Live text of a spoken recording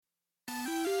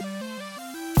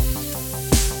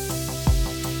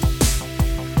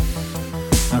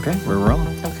Okay, we're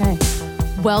rolling. Okay.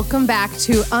 Welcome back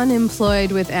to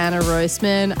Unemployed with Anna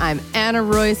Roisman. I'm Anna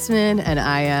Roisman, and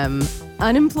I am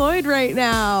unemployed right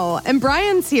now. And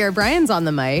Brian's here. Brian's on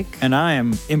the mic. And I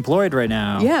am employed right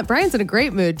now. Yeah, Brian's in a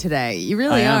great mood today. You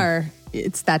really are.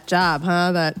 It's that job,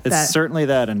 huh? It's certainly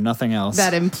that and nothing else.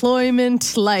 That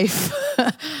employment life.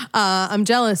 I'm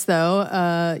jealous, though,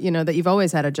 that you've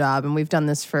always had a job, and we've done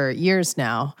this for years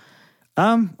now.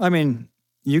 I mean,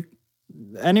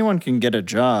 anyone can get a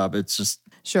job. It's just...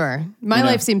 Sure. My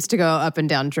life seems to go up and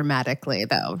down dramatically,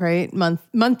 though, right?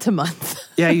 Month to month.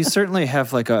 Yeah, you certainly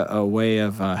have like a way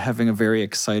of having a very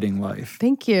exciting life.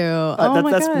 Thank you.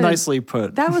 That's God. nicely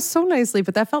put. That was so nicely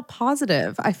put. That felt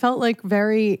positive. I felt like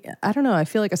I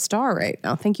feel like a star right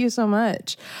now. Thank you so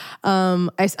much.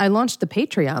 I launched the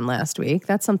Patreon last week.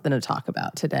 That's something to talk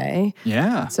about today.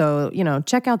 Yeah. So,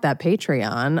 check out that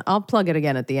Patreon. I'll plug it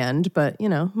again at the end, but,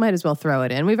 might as well throw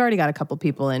it in. We've already got a couple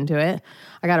people into it.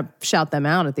 I got to shout them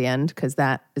out at the end because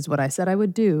that is what I said I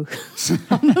would do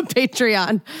on the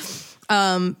Patreon.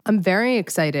 I'm very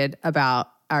excited about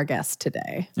our guest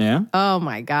today. Yeah? Oh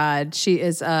my God. She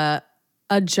is a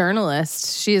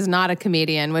journalist. She is not a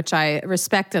comedian, which I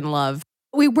respect and love.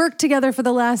 We worked together for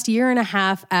the last year and a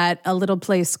half at a little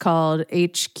place called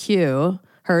HQ.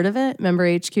 Heard of it? Remember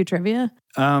HQ Trivia?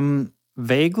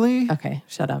 Vaguely. Okay,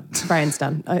 shut up. Brian's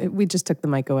done. We just took the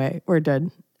mic away. We're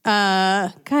done.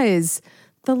 Guys,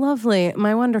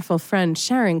 my wonderful friend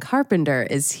Sharon Carpenter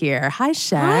is here. Hi,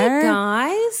 Sharon. Hi,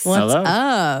 guys. What's Hello.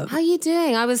 up? How you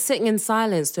doing? I was sitting in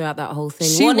silence throughout that whole thing,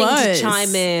 She wanting was. to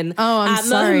chime in I'm at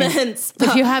sorry. moments.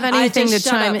 If you have I anything to just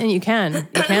shut chime up. in, you can.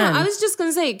 You can. I was just going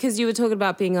to say, because you were talking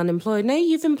about being unemployed. No,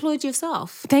 you've employed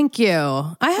yourself. Thank you.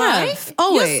 I have. Right?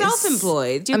 Always. You're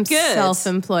self-employed. You're I'm good.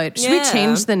 self-employed. Should we Yeah.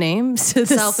 change the name to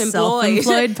the Self-employed.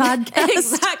 Self-Employed podcast?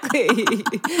 Exactly.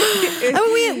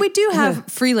 I mean, we do have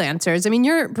freelancers. I mean,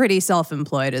 you're pretty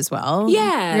self-employed as well.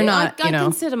 Yeah. You're not, I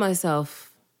consider myself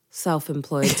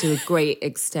self-employed to a great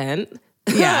extent.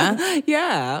 Yeah.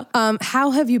 Yeah.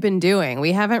 How have you been doing?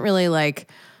 We haven't really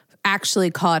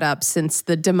actually caught up since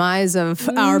the demise of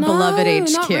our beloved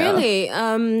HQ. Not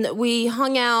really. We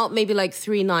hung out maybe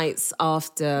 3 nights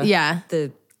after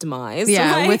the demise.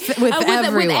 Yeah, right? with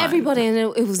everyone. With everybody, and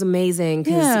it was amazing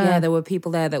because Yeah. there were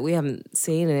people there that we haven't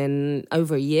seen in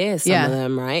over a year. Some Yeah. of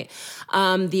them, right?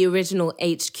 The original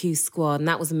HQ squad, and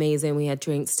that was amazing. We had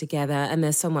drinks together, and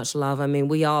there's so much love. I mean,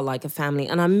 we are like a family,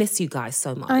 and I miss you guys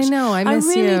so much. I know, I miss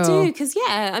I really you. do because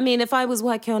if I was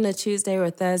working on a Tuesday or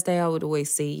a Thursday, I would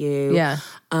always see you. Yeah.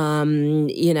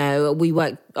 We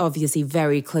work obviously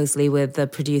very closely with the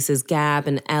producers Gab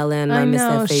and Ellen. I miss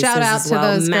their faces Shout out as to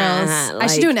well. those Man, girls. I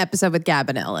should do an episode with Gab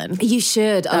and Ellen. You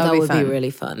should. That That would would be be fun. really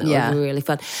fun. That Yeah. would be really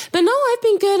fun. But no, I've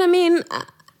been good. I mean,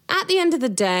 at the end of the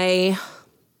day,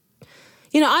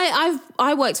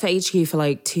 I worked for HQ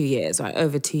for 2 years, right?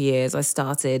 Over 2 years. I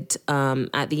started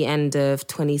at the end of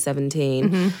 2017.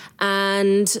 Mm-hmm.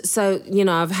 And so,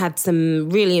 I've had some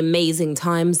really amazing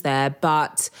times there.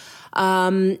 But,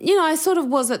 I sort of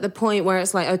was at the point where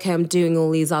it's okay, I'm doing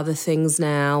all these other things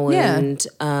now. Yeah.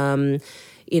 And,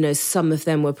 some of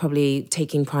them were probably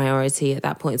taking priority at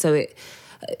that point. So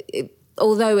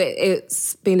although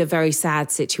it's been a very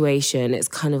sad situation, it's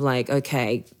kind of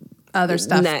okay, Other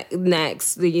stuff.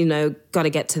 next, got to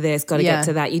get to this, got to Yeah. get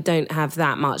to that. You don't have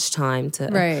that much time to...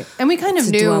 Right. And we kind of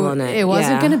to knew dwell on it. it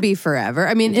wasn't Yeah. going to be forever.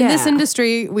 I mean, in this Yeah.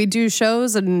 industry, we do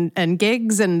shows and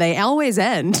gigs and they always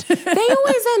end. They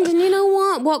always end, and you know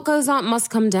what? What goes up must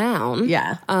come down.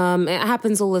 Yeah. It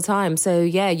happens all the time. So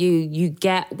yeah, you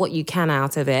get what you can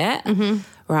out of it. Mm-hmm.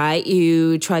 Right?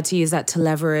 You try to use that to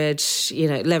leverage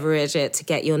it to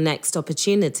get your next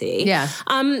opportunity. Yeah.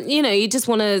 You just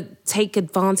want to take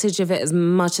advantage of it as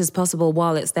much as possible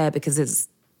while it's there because it's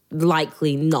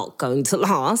likely not going to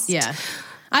last. Yeah.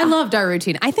 I loved our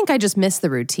routine. I think I just miss the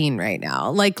routine right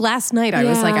now. Last night, I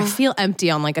was I feel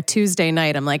empty on a Tuesday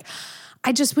night. I'm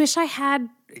I just wish I had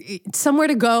somewhere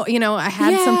to go. I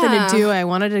had something to do. I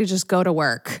wanted to just go to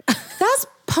work. That's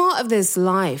part of this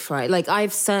life, right?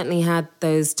 I've certainly had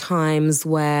those times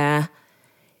where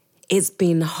it's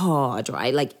been hard,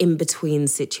 right? In between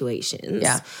situations.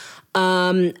 Yeah.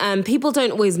 And people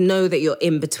don't always know that you're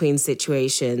in between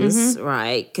situations,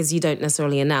 right? Because you don't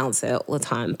necessarily announce it all the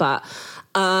time. But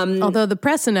Although the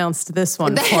press announced this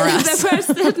one for us. the press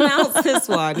announced this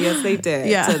one. Yes, they did.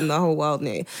 Yeah. And the whole world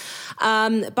knew.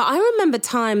 But I remember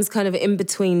times kind of in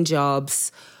between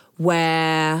jobs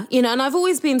where, and I've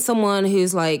always been someone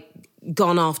who's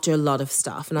gone after a lot of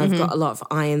stuff and I've got a lot of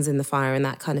irons in the fire and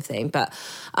that kind of thing. But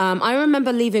I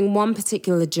remember leaving one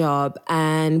particular job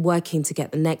and working to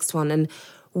get the next one. And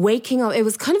waking up, it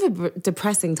was kind of a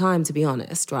depressing time, to be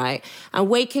honest, right? And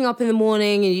waking up in the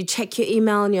morning and you check your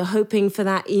email and you're hoping for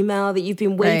that email that you've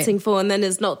been waiting for, and then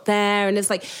it's not there. And it's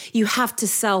like, you have to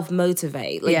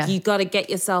self-motivate. Like, you got to get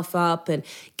yourself up and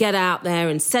get out there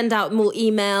and send out more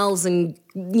emails and,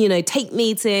 you know, take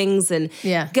meetings and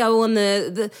go on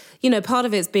the, you know, part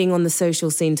of it's being on the social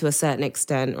scene to a certain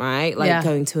extent, right? Like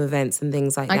going to events and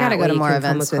things like that. I got to go to more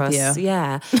events with you.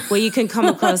 Yeah, where you can come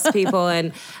across people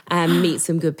and meet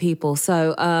some good people.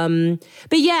 So,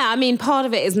 but yeah, I mean, part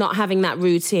of it is not having that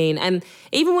routine. And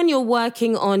even when you're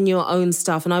working on your own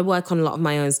stuff, and I work on a lot of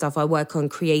my own stuff, I work on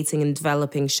creating and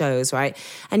developing shows, right?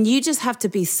 And you just have to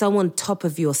be so on top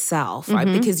of yourself, right?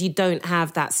 Because you don't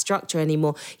have that structure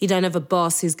anymore. You don't have a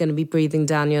boss who's going to be breathing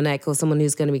down your neck or someone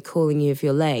who's going to be calling you if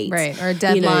you're late. Right, or a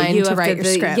deadline to write your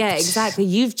script. Yeah, exactly.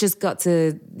 You've got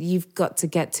to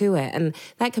get to it. And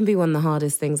that can be one of the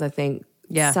hardest things, I think.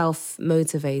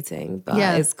 Self-motivating, but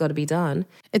it's got to be done.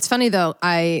 It's funny though,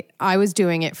 I was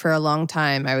doing it for a long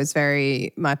time. I was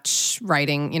very much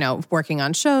writing, you know, working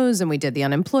on shows, and we did the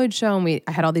Unemployed show, and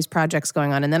I had all these projects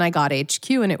going on, and then I got HQ,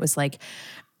 and it was like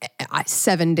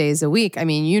 7 days a week. I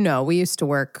mean, you know, we used to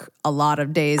work a lot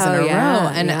of days in a row,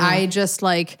 and I just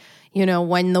like, you know,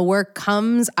 when the work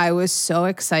comes, I was so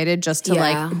excited just to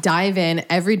like dive in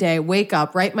every day, wake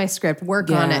up, write my script, work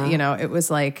on it. You know, it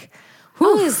was like,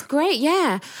 oh, it's great,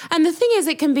 yeah. And the thing is,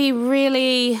 it can be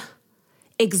really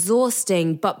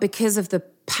exhausting, but because of the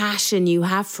passion you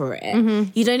have for it,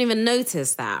 you don't even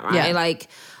notice that, right? Yeah. Like,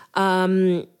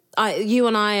 you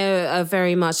and I are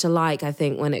very much alike, I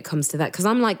think, when it comes to that. Because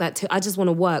I'm like that too. I just want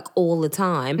to work all the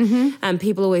time. And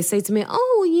people always say to me,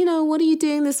 oh, you know, what are you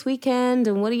doing this weekend?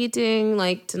 And what are you doing,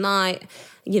 like, tonight?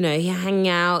 You know, you hang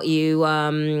out, you...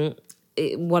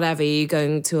 whatever, you're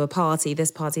going to a party,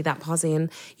 this party, that party,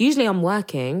 and usually I'm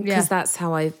working because that's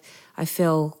how I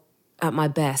feel at my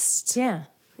best. Yeah.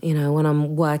 You know, when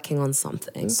I'm working on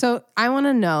something. So I want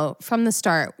to know from the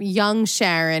start, young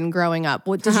Sharon growing up,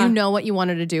 did you know what you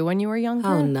wanted to do when you were younger?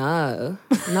 Oh, no,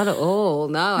 not at all.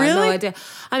 No, Really? I had no idea.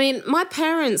 I mean, my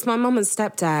parents, my mum and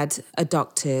stepdad are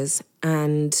doctors,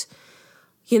 and,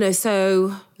 you know,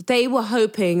 so they were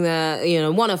hoping that, you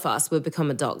know, one of us would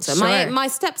become a doctor. Sure. My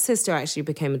stepsister actually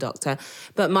became a doctor,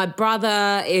 but my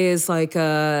brother is like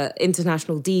a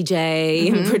international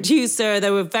DJ and producer.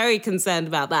 They were very concerned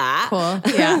about that. Cool,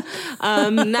 yeah.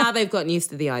 Now they've gotten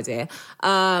used to the idea.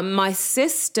 My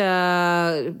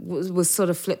sister was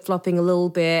sort of flip-flopping a little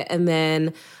bit, and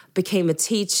then became a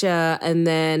teacher, and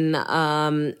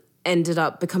then... ended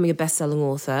up becoming a best-selling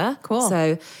author. Cool.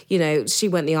 So, you know, she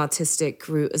went the artistic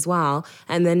route as well.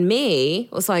 And then me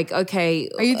was like, okay.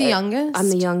 Are you the youngest? I'm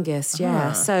the youngest,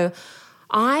 yeah. So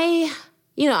I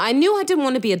knew I didn't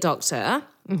want to be a doctor.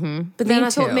 But then I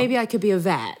thought maybe I could be a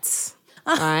vet.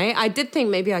 Right? I did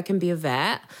think maybe I can be a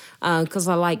vet because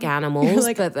I like animals.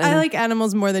 Like, but then, I like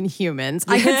animals more than humans.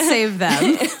 I could save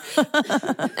them.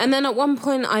 And then at one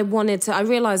point I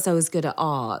realized I was good at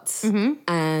art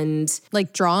and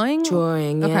Like drawing?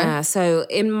 drawing, Okay. yeah. So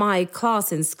in my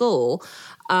class in school,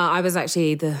 I was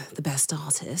actually the best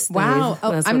artist. Wow. That's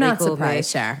what I'm they not called me.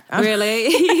 surprised, Cher. Really?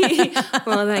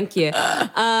 Well, thank you.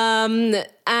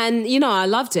 And, you know, I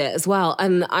loved it as well.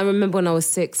 And I remember when I was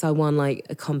 6, I won like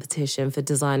a competition for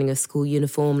designing a school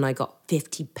uniform, and I got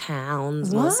 £50.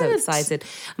 And I was so What? excited.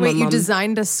 And Wait, my you mum-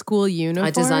 designed a school uniform?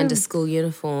 I designed a school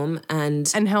uniform,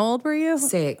 and And how old were you?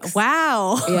 6.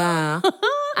 Wow. Yeah.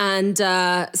 And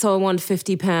so I won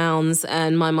 £50,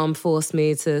 and my mum forced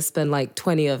me to spend like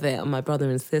 20 of it on my brother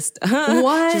and sister.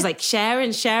 What? She was like,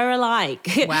 share alike.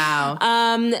 Wow.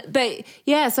 But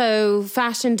yeah, so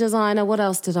fashion designer, what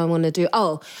else did I want to do?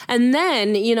 Oh, and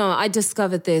then, you know, I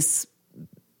discovered this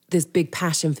big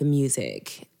passion for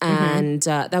music. And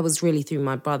that was really through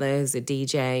my brother, who's a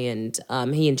DJ,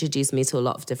 and he introduced me to a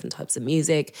lot of different types of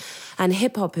music, and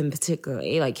hip-hop in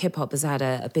particularly. Like, hip-hop has had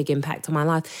a big impact on my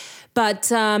life.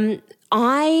 But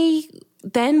I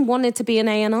then wanted to be an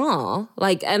A&R.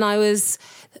 Like, and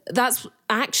that's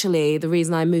actually the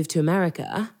reason I moved to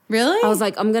America. Really? I was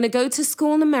like, I'm going to go to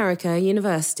school in America,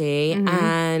 university,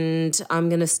 and I'm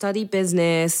going to study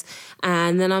business,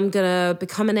 and then I'm going to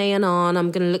become an A&R, and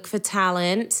I'm going to look for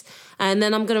talent, and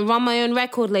then I'm going to run my own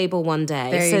record label one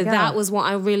day. There you So go. that was what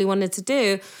I really wanted to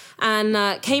do.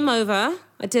 And came over.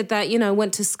 I did that, you know,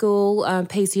 went to school,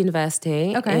 Pace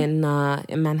University in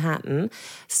Manhattan,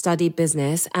 studied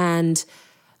business, and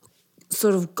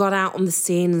sort of got out on the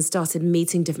scene and started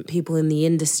meeting different people in the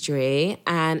industry,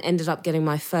 and ended up getting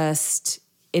my first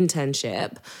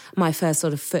internship, my first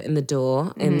sort of foot in the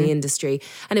door in the industry.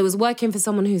 And it was working for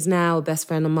someone who's now a best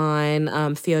friend of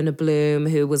mine, Fiona Bloom,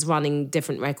 who was running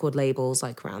different record labels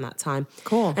like around that time.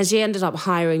 Cool. And she ended up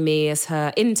hiring me as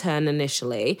her intern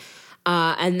initially.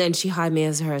 And then she hired me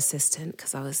as her assistant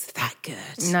because I was that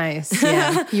good. Nice.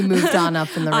 Yeah. You moved on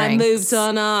up in the ranks. I moved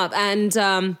on up.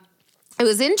 And it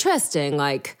was interesting.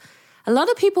 Like, a lot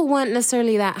of people weren't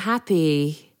necessarily that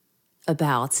happy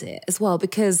about it as well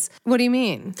because... What do you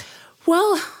mean?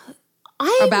 Well,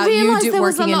 I about realized you there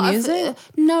was a working in lot music?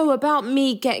 of... No, about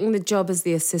me getting the job as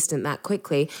the assistant that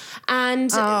quickly. And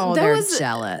they're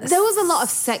jealous. There was a lot of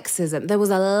sexism. There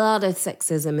was a lot of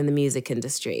sexism in the music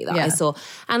industry that I saw.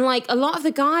 And like a lot of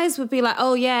the guys would be like,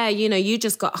 oh yeah, you know, you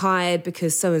just got hired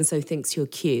because so-and-so thinks you're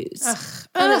cute.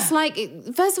 And it's like,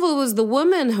 first of all, it was the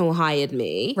woman who hired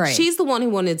me. Right. She's the one who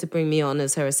wanted to bring me on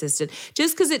as her assistant.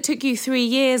 Just because it took you 3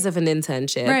 years of an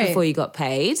internship before you got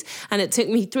paid. And it took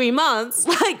me 3 months.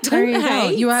 Like, There you go.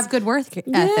 You have good work ethic.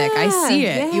 I see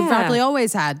it. You've probably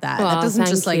always had that. Well, that doesn't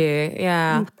just like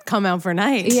yeah. come out for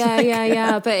night.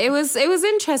 Yeah. But it was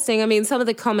interesting. I mean, some of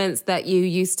the comments that you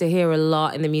used to hear a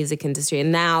lot in the music industry,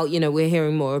 and now, you know, we're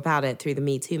hearing more about it through the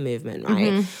Me Too movement,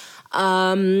 right?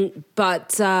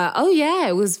 But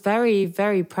it was very,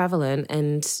 very prevalent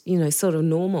and, you know, sort of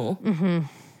normal.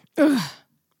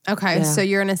 Okay, so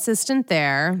you're an assistant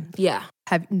there. Yeah.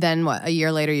 Then what? A year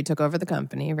later, you took over the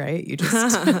company, right? You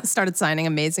just started signing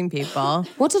amazing people.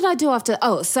 What did I do after?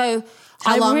 Oh, so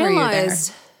How long were you there?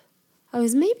 realized I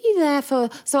was maybe there for,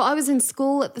 so I was in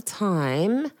school at the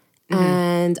time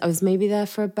and I was maybe there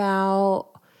for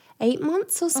about 8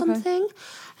 months or something.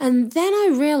 And then I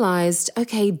realized,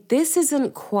 okay, this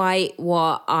isn't quite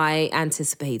what I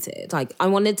anticipated. Like, I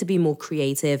wanted to be more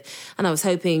creative, and I was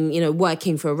hoping, you know,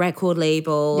 working for a record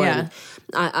label, and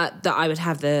that I would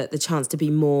have the chance to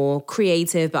be more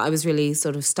creative. But I was really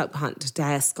sort of stuck behind a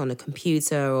desk on a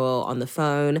computer or on the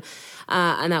phone,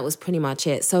 and that was pretty much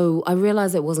it. So I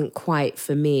realized it wasn't quite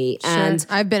for me. Sure. And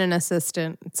I've been an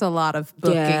assistant. It's a lot of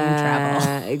booking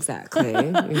travel.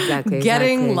 Exactly.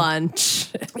 Getting lunch.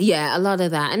 Yeah, a lot of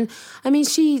that. And I mean,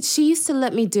 she used to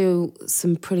let me do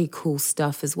some pretty cool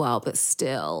stuff as well, but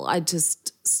still, I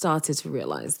just started to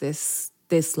realize this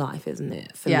life isn't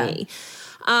it for me.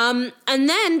 And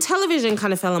then television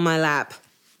kind of fell on my lap.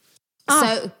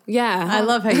 So, yeah. I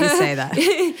love how you say that.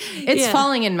 It's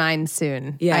falling in mine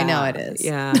soon. Yeah. I know it is.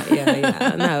 Yeah.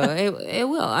 No, it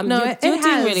will. You're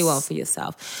doing really well for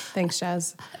yourself. Thanks,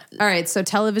 Jazz. All right, so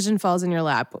television falls in your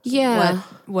lap. Yeah.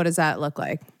 What does that look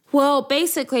like? Well,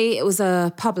 basically, it was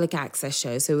a public access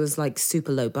show, so it was like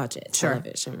super low budget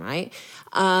television, right?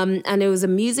 And it was a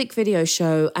music video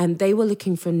show, and they were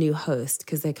looking for a new host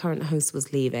because their current host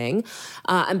was leaving.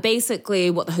 And basically,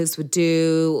 what the host would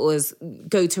do was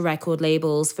go to record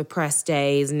labels for press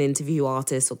days and interview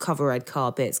artists or cover red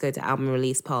carpets, go to album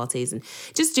release parties, and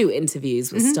just do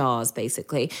interviews with stars,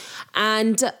 basically.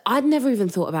 And I'd never even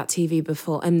thought about TV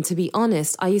before. And to be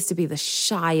honest, I used to be the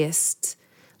shyest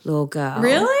little girl.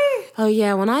 Really? Oh,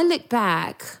 yeah. When I look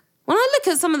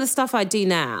at some of the stuff I do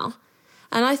now,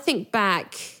 and I think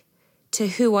back to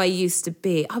who I used to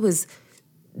be, I was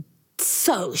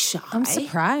so shy. I'm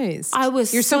surprised.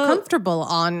 You're so comfortable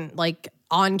on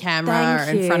camera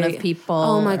or in front of people.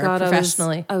 Oh my God.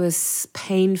 Professionally. I was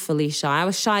painfully shy. I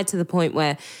was shy to the point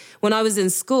where when I was in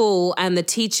school and the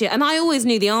teacher, and I always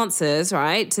knew the answers,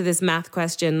 right, to this math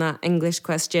question, that English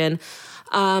question,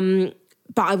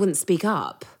 but I wouldn't speak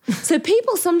up. So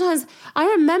people sometimes, I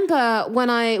remember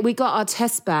when we got our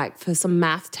test back for some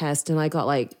math test and I got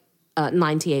like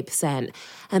 98%.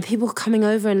 And people coming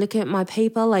over and looking at my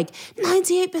paper like,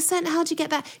 98%, how'd you get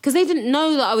that? Because they didn't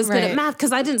know that I was good at math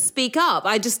because I didn't speak up.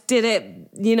 I just did it,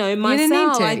 myself. You didn't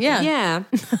need to, yeah.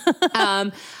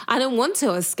 I didn't want to.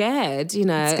 I was scared,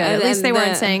 That's good. At least they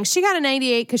weren't saying, she got a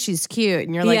 98 because she's cute.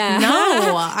 And you're like,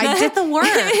 no, I did the work.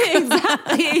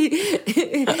 Exactly.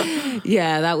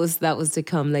 Yeah, that was to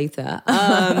come later.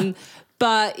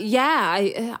 But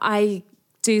yeah, I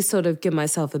do sort of give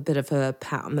myself a bit of a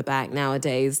pat on the back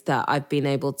nowadays that I've been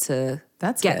able to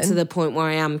get to the point where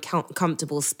I am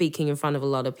comfortable speaking in front of a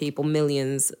lot of people,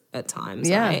 millions at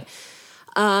times, right?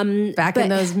 Back in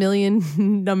those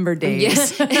million number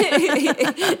days.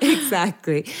 Yeah,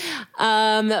 exactly.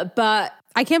 But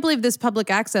I can't believe this public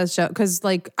access show, because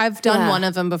like I've done one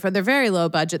of them before. They're very low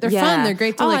budget. They're fun. They're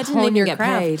great to hone your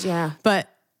craft. Paid, But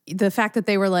the fact that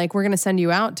they were like, we're going to send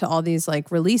you out to all these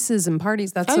like releases and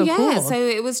parties, that's so cool. So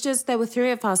it was just, there were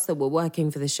 3 of us that were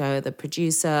working for the show, the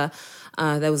producer,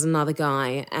 there was another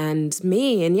guy and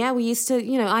me. And we used to,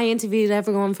 I interviewed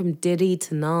everyone from Diddy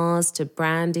to Nas to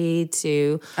Brandy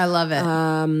to... I love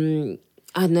it.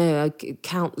 I know,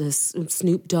 countless,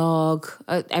 Snoop Dogg,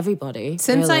 everybody.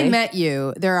 Since I really. met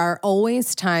you, there are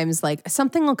always times like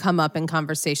something will come up in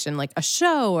conversation, like a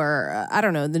show or I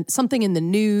don't know, something in the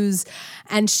news.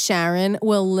 And Sharon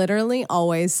will literally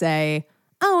always say,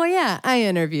 oh, yeah, I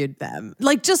interviewed them.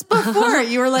 Like just before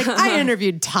you were like, I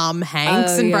interviewed Tom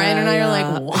Hanks. And Brian and I are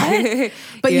like, what?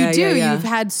 But you do. You've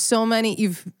had so many,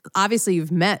 you've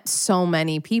met so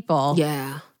many people.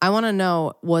 Yeah. I want to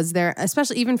know, was there,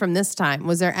 especially even from this time,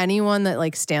 was there anyone that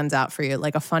like stands out for you,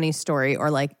 like a funny story or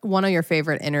like one of your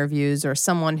favorite interviews or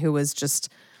someone who was just,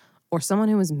 or someone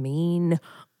who was mean?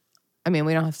 I mean,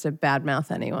 we don't have to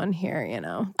badmouth anyone here, you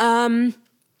know?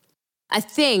 I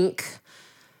think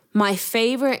my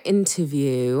favorite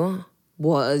interview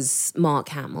was Mark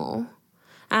Hamill.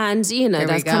 And, you know,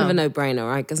 that's kind of a no-brainer,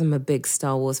 right? Because I'm a big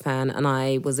Star Wars fan and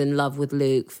I was in love with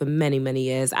Luke for many, many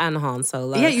years and Han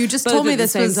Solo. Yeah, you just told me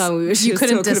this was, you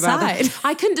couldn't decide.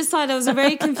 I couldn't decide. I was a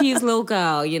very confused little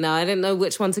girl, you know. I didn't know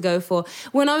which one to go for.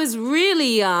 When I was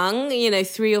really young, you know,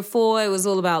 3 or 4, it was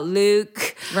all about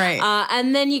Luke. Right.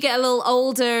 And then you get a little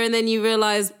older and then you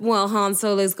realize, well, Han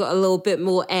Solo's got a little bit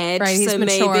more edge. Right, he's so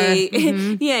mature.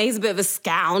 Maybe, yeah, he's a bit of a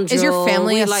scoundrel. Is your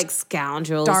family like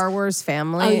scoundrels? Star Wars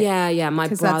family? Oh, yeah, my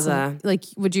brother. Like,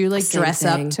 would you like Same dress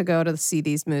thing. up to go to see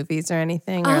these movies or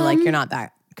anything? Or like you're not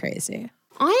that crazy?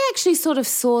 I actually sort of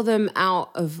saw them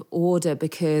out of order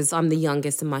because I'm the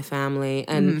youngest in my family.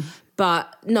 And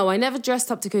but no, I never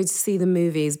dressed up to go to see the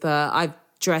movies, but I've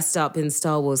dressed up in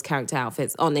Star Wars character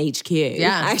outfits on HQ. Yeah.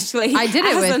 Actually. I did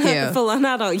it as with a you. Full-on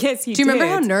adult. Yes, you did. Do you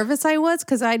remember how nervous I was?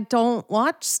 Because I don't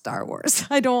watch Star Wars.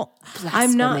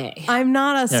 I'm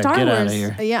not a Star get Wars. outta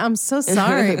here. Yeah, I'm so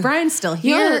sorry. Brian's still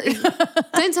here.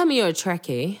 Don't tell me you're a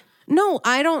Trekkie. No,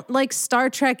 I don't like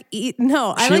Star Trek.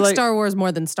 No, I like Star Wars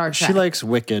more than Star Trek. She likes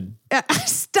Wicked.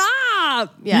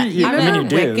 Stop. Yeah, You- I I mean, you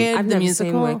do. Wicked, I've the never seen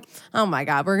musical. Wicked. Oh my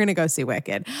God, we're gonna go see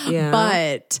Wicked. Yeah.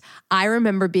 But I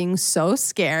remember being so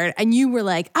scared, and you were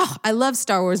like, "Oh, I love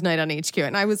Star Wars Night on HQ,"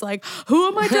 and I was like, "Who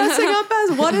am I dressing up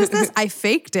as? What is this?" I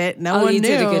faked it. No one you knew.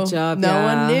 did a good job. No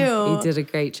one knew. You did a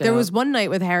great job. There was one night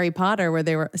with Harry Potter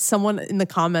where someone in the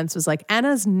comments was like,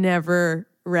 "Anna's never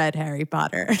read Harry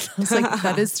Potter." I was like,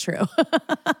 that is true.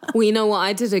 Well, you know what?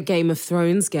 I did a Game of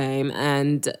Thrones game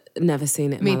and never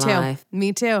seen it in my life.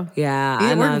 Me too. Yeah,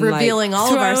 Yeah, and we're I'm, revealing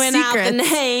all of our throwing out the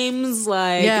secrets. names,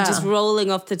 like just rolling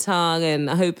off the tongue and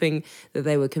hoping that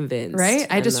they were convinced. Right?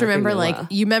 I And just think remember they like were.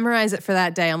 you memorize it for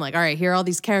that day. I'm like, all right, here are all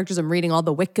these characters. I'm reading all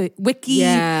the wiki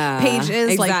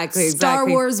pages, like Star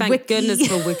Wars Thank wiki. goodness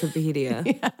for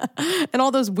Wikipedia. and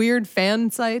all those weird fan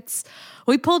sites.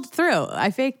 We pulled through.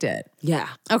 I faked it. Yeah.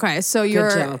 Okay, so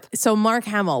job. so Mark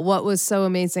Hamill. What was so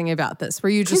amazing about this? Were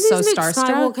you just so Because he's Luke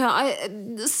starstruck?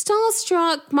 Skywalker.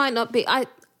 Starstruck might not be. I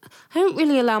don't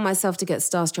really allow myself to get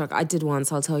starstruck. I did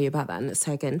once. I'll tell you about that in a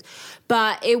second.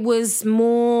 But it was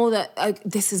more that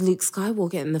this is Luke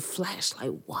Skywalker in the flesh.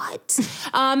 Like what?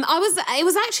 It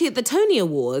was actually at the Tony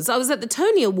Awards. I was at the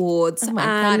Tony Awards. Oh my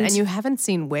God! And you haven't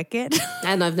seen Wicked?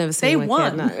 And I've never seen They Wicked,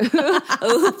 won. No.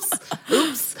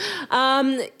 Oops.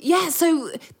 Yeah.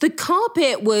 So the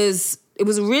carpet was. It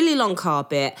was a really long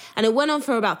carpet and it went on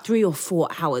for about 3 or 4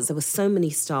 hours. There were so many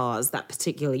stars that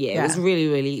particular year. Yeah. It was a really,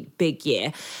 really big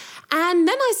year. And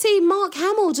then I see Mark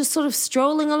Hamill just sort of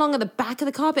strolling along at the back of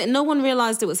the carpet and no one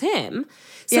realized it was him.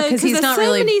 Yeah, 'cause he's there's not so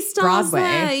really many stars Broadway.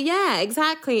 there. Yeah,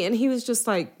 exactly. And he was just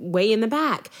like way in the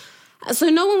back. So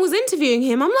no one was interviewing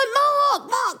him. I'm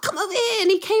like, Mark, come over here. And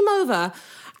he came over.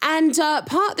 And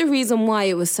part of the reason why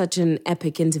it was such an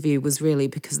epic interview was really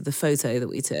because of the photo that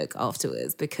we took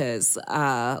afterwards, because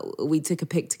we took a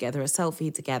pic together, a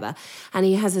selfie together, and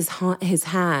he has his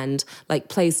hand like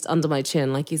placed under my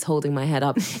chin, like he's holding my head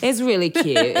up. It's really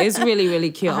cute. It's really, really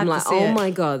cute. I'm like, oh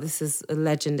my God, this is a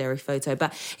legendary photo.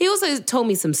 But he also told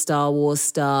me some Star Wars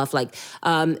stuff, like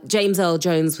James Earl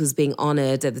Jones was being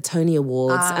honored at the Tony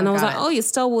Awards. And I was like, oh, you're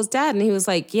Star Wars dad? And he was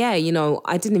like, yeah, you know,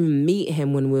 I didn't even meet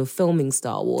him when we were filming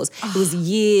Star Wars. It was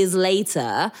years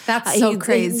later. That's so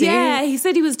crazy. Yeah, he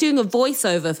said he was doing a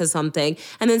voiceover for something,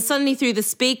 and then suddenly through the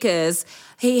speakers,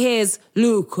 he hears,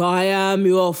 "Luke, I am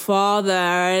your father."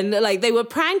 And like they were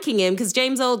pranking him because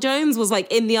James Earl Jones was like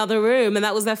in the other room and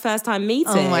that was their first time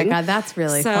meeting. Oh my God, that's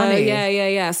really funny.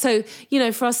 Yeah. So, you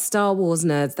know, for us Star Wars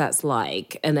nerds, that's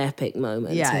like an epic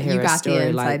moment. Yeah, to hear you a got the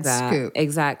story like inside that. scoop.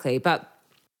 Exactly. But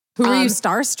Who were you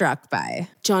starstruck by?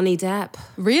 Johnny Depp.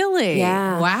 Really?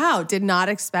 Yeah. Wow, did not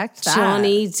expect that.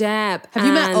 Johnny Depp. Have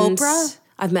you met And Oprah?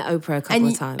 I've met Oprah a couple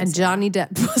of times. And Johnny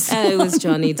Depp was. It was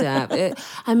Johnny Depp.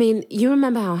 I mean, you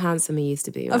remember how handsome he used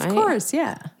to be, right? Of course,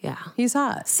 yeah. Yeah. He's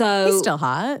hot. So- he's still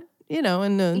hot, you know,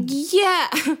 in a Yeah.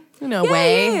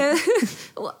 way. Yeah.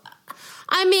 Well,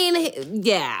 I mean,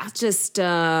 yeah, just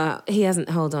he hasn't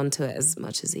held on to it as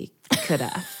much as he could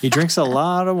have. He drinks a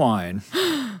lot of wine.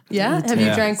 Yeah? Have you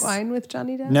Yeah. drank wine with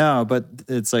Johnny Depp? No, but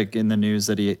it's like in the news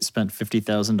that he spent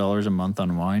 $50,000 a month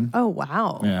on wine. Oh,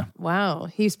 wow. Yeah. Wow.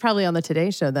 He's probably on the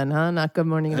Today Show then, huh? Not Good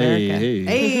Morning America. Hey.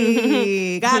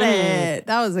 Hey, got it.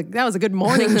 That was a good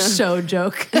morning show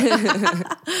joke.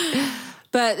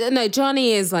 But no,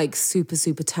 Johnny is like super,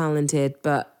 super talented.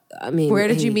 But I mean, Where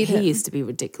did you meet him? He used to be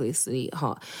ridiculously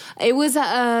hot. It was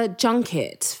at a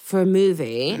junket for a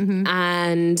movie.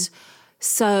 And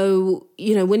so,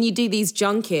 you know, when you do these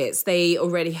junkets, they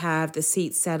already have the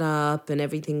seats set up and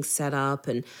everything's set up.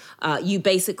 And you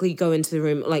basically go into the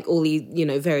room, like all the, you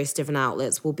know, various different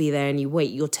outlets will be there and you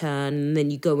wait your turn. And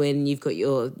then you go in, you've got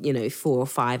your, you know, 4 or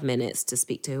 5 minutes to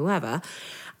speak to whoever.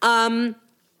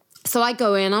 So I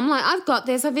go in, I'm like, I've got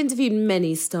this. I've interviewed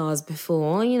many stars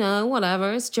before, you know,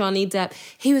 whatever. It's Johnny Depp.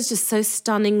 He was just so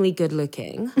stunningly good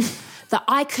looking that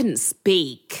I couldn't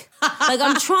speak. Like,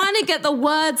 I'm trying to get the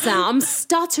words out. I'm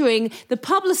stuttering. The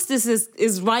publicist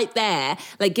is right there,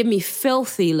 like, give me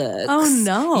filthy looks. Oh,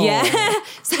 no. Yeah.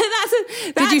 So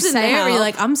that Did you didn't say it? Or help. you're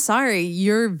like, I'm sorry,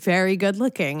 you're very good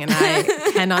looking and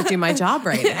I cannot do my job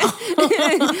right now.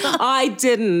 I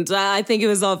didn't. I think it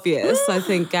was obvious. I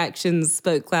think actions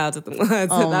spoke louder than words at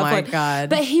Oh that my point. God.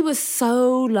 But he was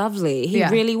so lovely. He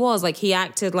Yeah. really was. Like, he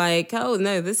acted like, oh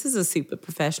no, this is a super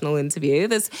professional interview.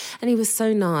 And he was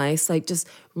so nice, like just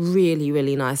really,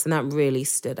 really nice. And that really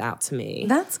stood out to me.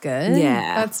 That's good.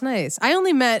 Yeah. That's nice.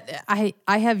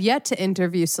 I have yet to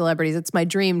interview celebrities. It's my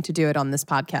dream to do it on this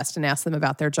podcast and ask them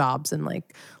about their jobs and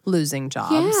like losing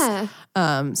jobs.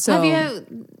 Yeah. So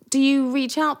Do you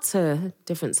reach out to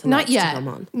different celebs not to yet. come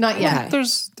on? Not yet. Okay.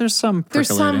 There's some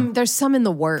percolating. There's some in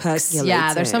the works.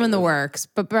 Yeah, there's some in the Percolating. works.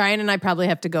 But Brian and I probably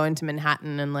have to go into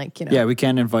Manhattan and like, you know. Yeah, we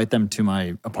can't invite them to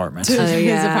my apartment. to his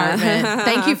yeah. apartment.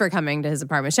 Thank you for coming to his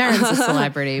apartment. Sharon's a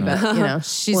celebrity, but you know,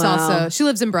 she's Wow. she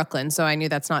lives in Brooklyn, so I knew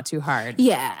that's not too hard.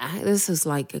 Yeah, this was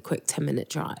like a quick 10-minute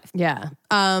drive. Yeah.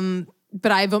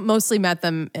 But I've mostly met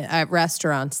them at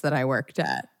restaurants that I worked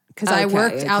at. Because I Okay,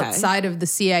 worked okay. outside of the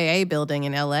CIA building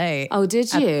in LA. Oh,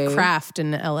 did at you? Kraft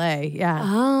in LA, yeah.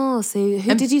 Oh, so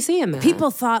who did you see in there?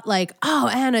 People thought like, oh,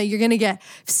 Anna, you're going to get,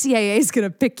 CIA's going to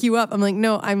pick you up. I'm like,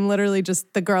 no, I'm literally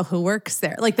just the girl who works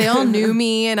there. Like they all knew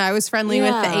me and I was friendly with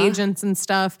the Yeah. agents and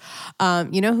stuff.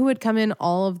 You know who would come in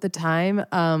all of the time?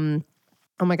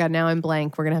 Oh my God, now I'm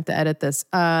blank. We're going to have to edit this.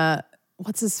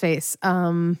 What's his face?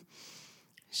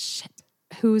 Shit.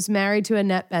 Who's married to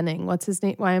Annette Bening? What's his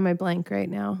name? Why am I blank right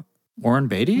now? Warren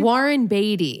Beatty? Warren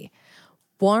Beatty.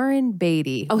 Warren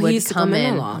Beatty Oh, he would used to come come in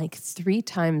in a lot. like 3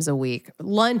 times a week.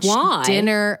 Lunch, Why?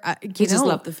 dinner. He just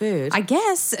loved the food. I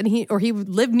guess. And he would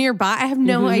live nearby. I have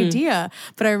no idea.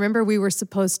 But I remember we were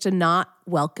supposed to not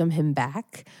welcome him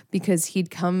back because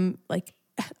he'd come like,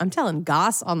 I'm telling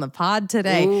Goss on the pod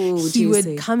today. Ooh, he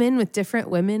juicy. would come in with different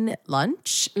women at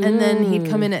lunch and then he'd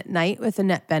come in at night with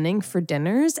Annette Bening for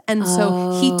dinners. And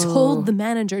so he told the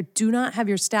manager, do not have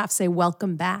your staff say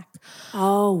welcome back.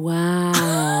 Oh,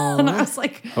 wow. And I was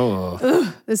like,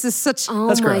 Oh, this is such Oh,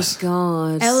 That's my gross.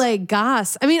 God. LA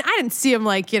Goss. I mean, I didn't see him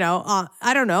like, you know,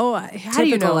 I don't know. How do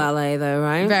you Typical know? LA, though,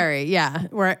 right? Very, yeah.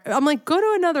 Where I'm like, go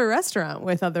to another restaurant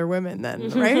with other women then,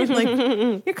 right?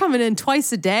 Like, you're coming in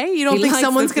twice a day. You don't He think likes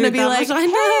someone's the going to food be that like, much. I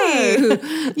know.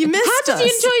 hey, you missed How did us.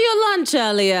 you enjoy your lunch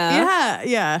earlier? Yeah,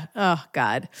 yeah. Oh,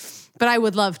 God. But I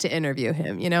would love to interview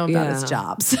him, you know, about his Yeah.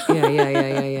 jobs.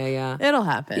 Yeah. It'll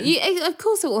happen. Yeah, of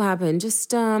course it will happen.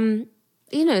 Just, you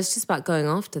know, it's just about going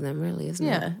after them, really, isn't it?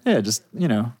 Yeah. yeah, just,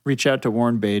 reach out to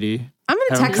Warren Beatty. I'm going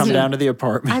to Have him text come him. down to the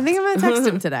apartment. I think I'm going to text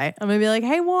him today. I'm going to be like,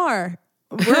 hey, War,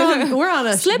 we're on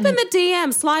a Slip in the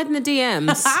DMs, slide in the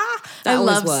DMs. I always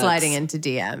love works. sliding into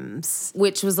DMs.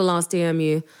 Which was the last DM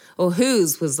you, or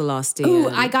whose was the last DM? Ooh,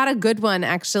 I got a good one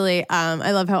actually.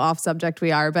 I love how off subject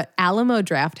we are, but Alamo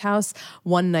Drafthouse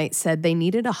one night said they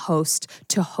needed a host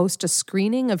to host a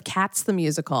screening of Cats the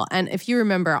Musical. And if you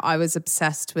remember, I was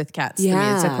obsessed with Cats the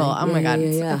Yeah, Musical. Oh my yeah, God,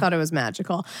 yeah. I thought it was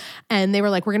magical. And they were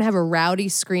like, we're gonna have a rowdy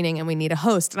screening and we need a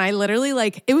host. And I literally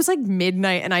it was like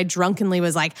midnight and I drunkenly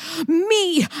was like,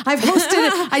 me, I've hosted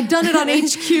it. I've done it on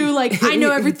HQ. Like I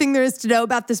know everything there is to know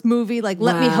about this movie. Like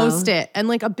let me Wow. host it. And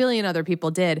like a billion other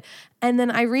people did. And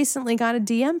then I recently got a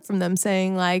DM from them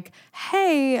saying like,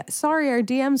 hey, sorry, our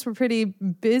DMs were pretty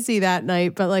busy that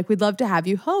night, but like, we'd love to have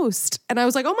you host. And I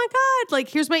was like, oh my God, like,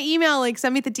 here's my email, like,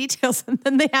 send me the details. And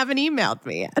then they haven't emailed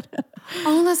me yet.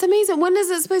 Oh, that's amazing. When is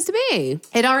it supposed to be?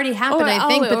 It already happened, I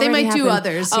think, but they might do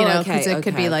others, you know, because it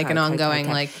could be like an ongoing,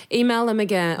 like email them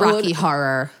again. Rocky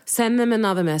Horror. Send them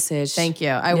another message. Thank you.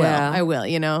 I will.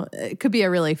 You know, it could be a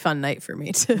really fun night for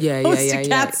me to host a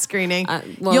cat screening.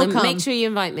 You'll come. Make sure you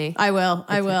invite me. I will.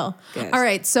 I will. Good. All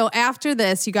right. So after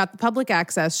this, you got the public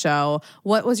access show.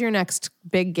 What was your next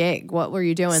big gig? What were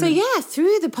you doing? So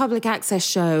through the public access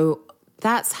show,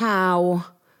 that's how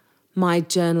my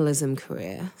journalism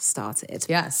career started.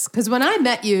 Yes, because when I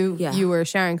met you, you were a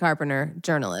Sharon Carpenter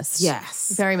journalist.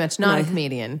 Yes. Very much not a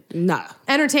comedian. No.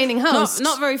 Entertaining host.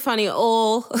 Not very funny at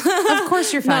all. Of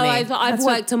course you're funny. No, I've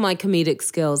worked on my comedic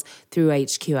skills through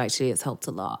HQ, actually. It's helped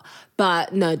a lot.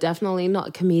 But no, definitely not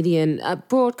a comedian. A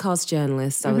broadcast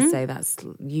journalist, I would say. That's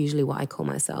usually what I call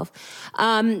myself.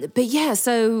 But yeah,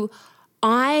 so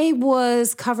I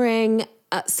was covering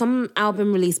some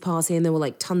album release party, and there were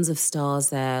like tons of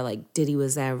stars there. Like Diddy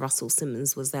was there, Russell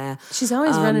Simmons was there. She's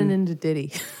always running into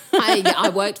Diddy.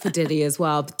 I worked for Diddy as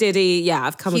well. Diddy,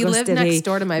 I've come across Diddy. He lived next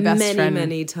door to my best friend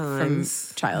many times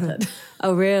from childhood.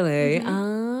 Oh, really?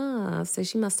 So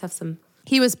she must have some.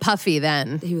 He was puffy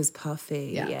then. He was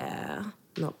puffy, yeah.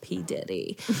 Not P.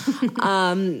 Diddy.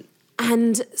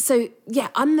 And so,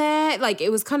 I'm there. Like, it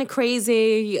was kind of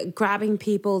crazy, grabbing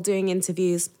people, doing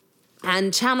interviews.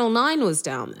 And Channel 9 was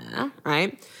down there,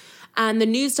 right? And the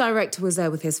news director was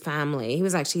there with his family. He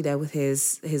was actually there with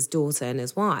his daughter and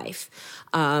his wife.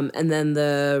 And then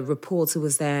the reporter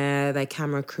was there, their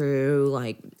camera crew,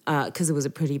 like, because it was a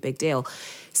pretty big deal.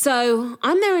 So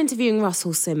I'm there interviewing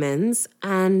Russell Simmons.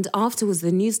 And afterwards,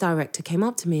 the news director came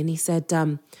up to me and he said,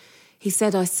 I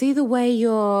see the way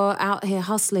you're out here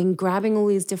hustling, grabbing all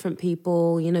these different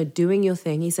people, you know, doing your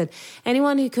thing. He said,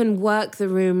 anyone who can work the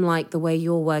room like the way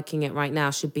you're working it right now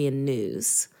should be in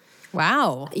news.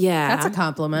 Wow. Yeah. That's a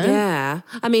compliment. Yeah.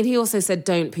 I mean, he also said,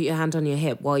 don't put your hand on your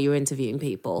hip while you're interviewing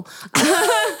people.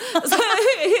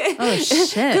 Oh,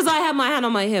 shit. Because I had my hand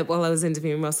on my hip while I was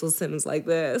interviewing Russell Simmons like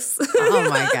this. Oh,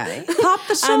 my God. Pop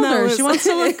the shoulder. She wants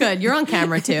to look good. You're on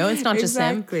camera, too. It's not just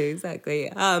him. Exactly.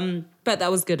 But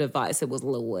that was good advice. It was a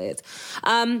little weird.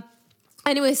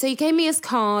 Anyway, so he gave me his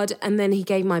card, and then he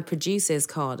gave my producer's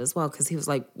card as well, because he was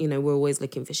like, you know, we're always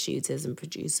looking for shooters and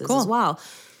producers as well.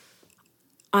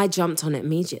 I jumped on it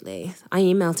immediately. I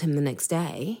emailed him the next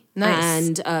day.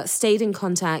 Nice. And stayed in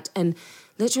contact. And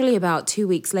literally about 2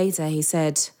 weeks later, he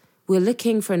said, we're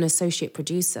looking for an associate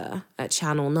producer at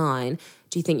Channel 9.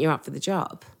 Do you think you're up for the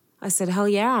job? I said, hell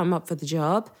yeah, I'm up for the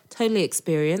job. Totally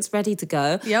experienced, ready to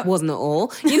go. Yep. Wasn't at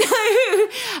all, you know?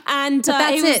 And but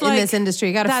that's it in this industry.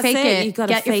 You got to fake it. You got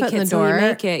to get fake your foot in the it till door. you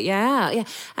make it. Yeah.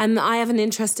 And I have an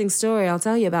interesting story I'll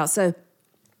tell you about.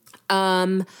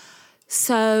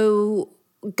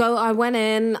 I went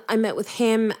in, I met with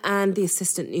him and the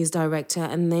assistant news director,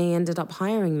 and they ended up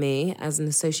hiring me as an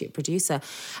associate producer.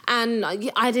 And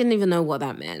I didn't even know what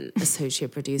that meant,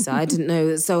 associate producer. I didn't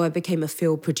know. So I became a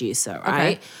field producer,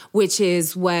 right? Okay. Which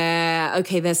is where,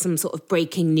 there's some sort of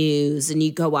breaking news and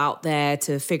you go out there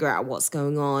to figure out what's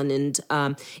going on and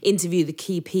interview the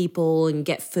key people and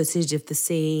get footage of the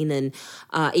scene. And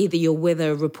either you're with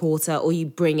a reporter or you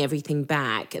bring everything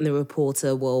back and the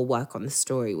reporter will work on the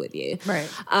story with you. Right.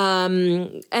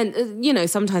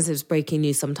 Sometimes it's breaking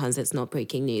news, sometimes it's not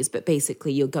breaking news, but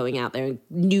basically you're going out there and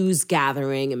news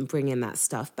gathering and bringing that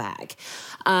stuff back.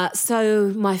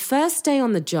 So my first day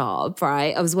on the job,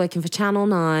 right, I was working for Channel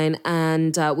 9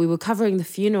 and we were covering the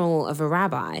funeral of a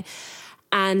rabbi.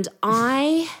 And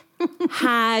it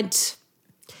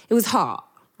was hot,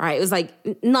 right? It was like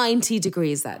 90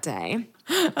 degrees that day.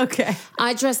 Okay.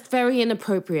 I dressed very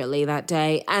inappropriately that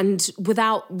day, and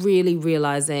without really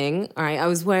realizing, all right, I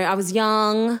was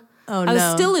young. Oh, I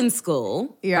was still in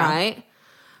school, right?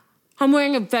 I'm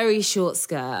wearing a very short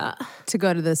skirt. To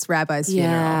go to this rabbi's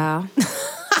funeral. Yeah.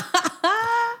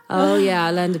 Oh, yeah,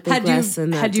 I learned a big lesson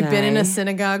that Had you been in a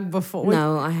synagogue before?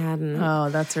 No, I hadn't. Oh,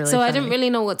 that's really So funny. I didn't really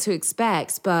know what to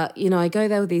expect, but, I go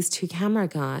there with these two camera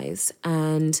guys,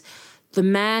 and the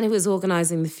man who was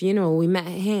organizing the funeral, we met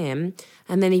him,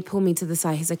 and then he pulled me to the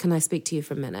side. He said, can I speak to you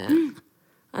for a minute?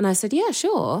 And I said, yeah,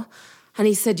 sure. And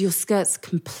he said, your skirt's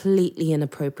completely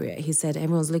inappropriate. He said,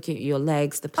 everyone's looking at your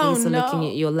legs. The police are looking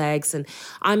at your legs, and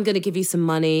I'm going to give you some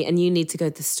money, and you need to go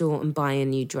to the store and buy a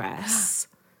new dress.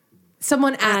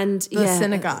 Someone at the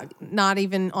synagogue, not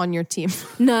even on your team.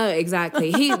 No,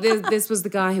 exactly. This was the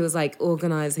guy who was like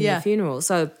organizing the funeral.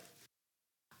 So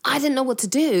I didn't know what to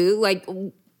do. Like,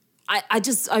 I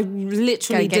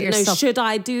literally didn't know, should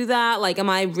I do that? Like, am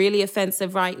I really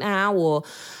offensive right now? Or,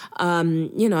 I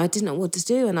didn't know what to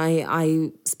do. And I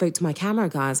spoke to my camera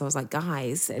guys. I was like,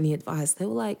 guys, any advice? They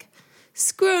were like,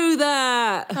 screw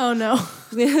that. Oh no.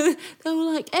 They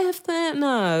were like, F that.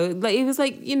 No. Like, he was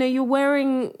like, you're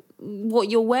wearing what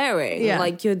you're wearing. Yeah.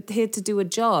 Like, you're here to do a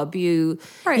job. You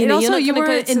Right. And also, you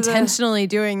weren't intentionally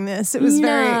doing this. It was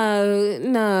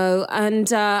No.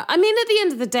 And I mean, at the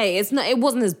end of the day, it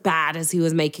wasn't as bad as he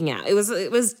was making out. It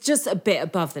was just a bit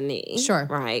above the knee. Sure.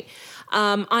 Right.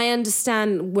 I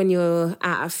understand when you're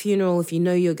at a funeral, if you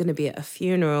know you're going to be at a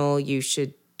funeral, you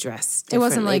should dress differently. It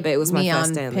wasn't like but it was my neon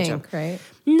first day on the job. pink, right?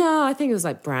 No, I think it was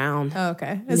like brown. Oh,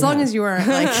 okay. As long as you weren't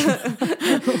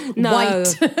like No,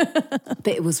 white. but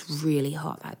it was really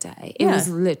hot that day. It was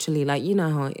literally like, you know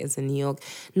how it is in New York,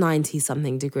 90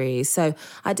 something degrees. So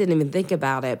I didn't even think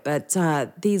about it. But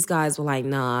these guys were like,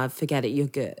 nah, forget it, you're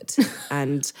good.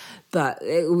 But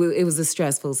it was a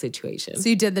stressful situation. So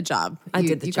you did the job. I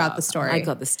did the You job. got the story. I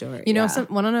got the story. You know, yeah.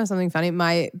 want to know something funny?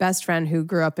 My best friend who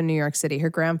grew up in New York City,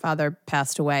 her grandfather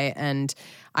passed away, and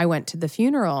I went to the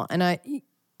funeral, and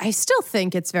I still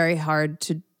think it's very hard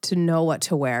to know what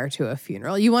to wear to a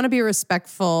funeral. You want to be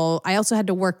respectful. I also had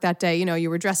to work that day. You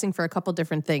were dressing for a couple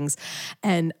different things.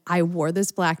 And I wore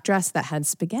this black dress that had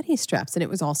spaghetti straps, and it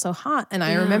was also hot. And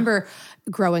I remember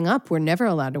growing up, we're never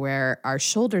allowed to wear our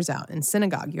shoulders out in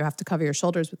synagogue. You have to cover your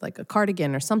shoulders with like a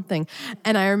cardigan or something.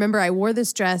 And I remember I wore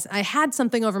this dress. I had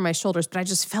something over my shoulders, but I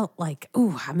just felt like,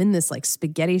 ooh, I'm in this like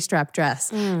spaghetti strap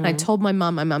dress. And I told my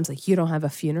mom's like, you don't have a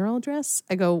funeral dress?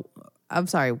 I go, I'm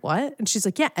sorry, what? And she's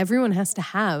like, yeah, everyone has to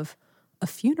have a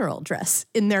funeral dress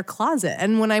in their closet.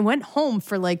 And when I went home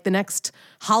for like the next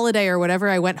holiday or whatever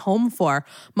I went home for,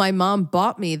 my mom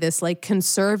bought me this like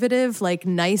conservative, like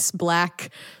nice black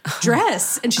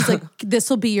dress. And she's like, this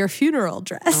will be your funeral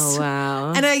dress. Oh,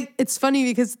 wow. And it's funny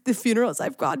because the funerals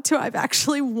I've gone to, I've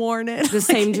actually worn it. The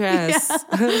same dress.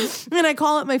 Yeah. And I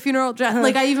call it my funeral dress.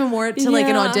 Like I even wore it to like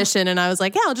an audition, and I was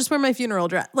like, yeah, I'll just wear my funeral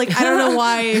dress. Like, I don't know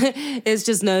why. It's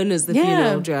just known as the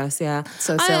funeral dress, yeah.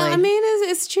 So silly. I mean,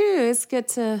 it's true. It's good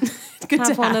to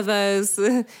have one of those.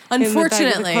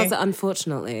 Unfortunately.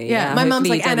 Unfortunately. Yeah, my mom's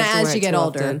Hopefully like, you don't Anna, have to wear as you it get too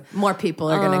older, often. more people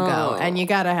are going to go, and you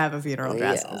got to have a funeral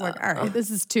dress. I was like, all right, this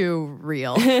is too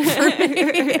real for me.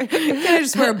 Can I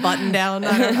just wear a button down?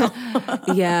 I don't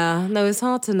know. Yeah, no, it's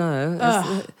hard to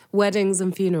know. Weddings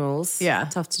and funerals. Yeah.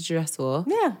 Tough to dress for.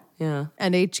 Yeah. Yeah.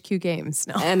 And HQ games.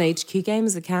 No. And HQ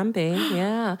games, it can be.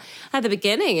 Yeah. At the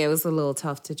beginning, it was a little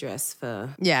tough to dress for.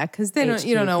 Yeah, because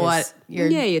you don't know what your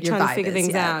you're trying to figure vibe things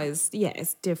is, out.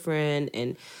 It's different,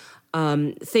 and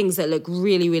things that look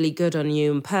really, really good on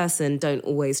you in person don't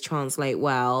always translate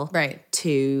well, Right.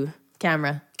 to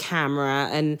camera.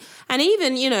 and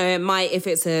even it might, if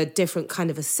it's a different kind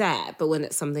of a set, but when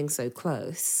it's something so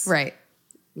close, Right.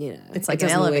 it's like it an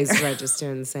doesn't always elevator. register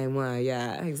in the same way.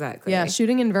 Yeah, exactly. Yeah,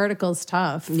 shooting in vertical is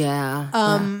tough. Yeah.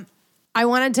 I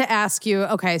wanted to ask you,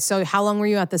 okay, so how long were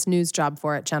you at this news job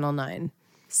for at Channel 9?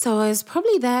 So I was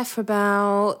probably there for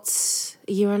about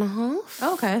a year and a half.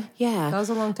 Oh, okay. Yeah. That was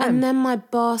a long time. And then my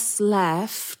boss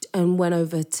left and went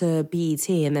over to BET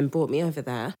and then brought me over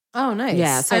there. Oh, nice.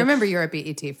 Yeah, so- I remember you were at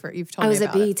BET you've told I me was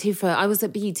about at it. BET I was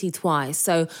at BET twice.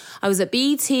 So I was at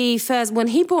BET first. When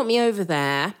he brought me over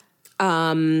there,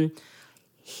 I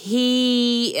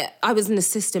was an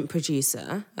assistant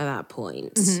producer at that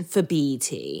point for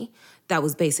BET. That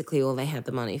was basically all they had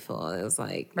the money for. It was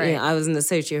like, Right. I was an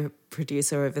associate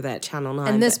producer over there at Channel 9.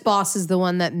 And this but- boss is the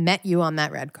one that met you on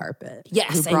that red carpet.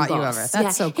 Yes, who same brought you boss. over.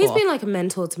 That's so cool. He's been like a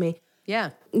mentor to me. Yeah.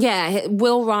 Yeah,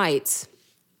 Will Wright.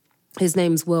 His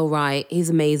name's Will Wright. He's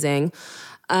amazing.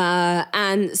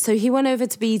 And so he went over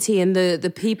to BT, and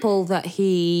the people that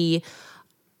he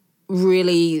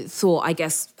really thought, I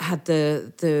guess, had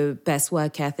the best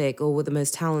work ethic or were the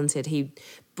most talented, he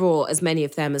brought as many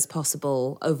of them as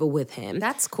possible over with him.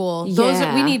 That's cool.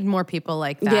 Yeah. We need more people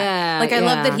like that. Yeah, Like I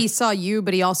love that yeah. he saw you,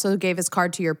 but he also gave his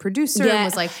card to your producer and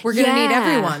was like, we're going to need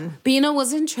everyone. But you know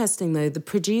what's interesting though? The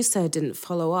producer didn't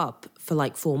follow up for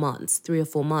like 4 months, 3 or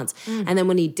 4 months. And then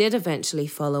when he did eventually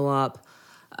follow up,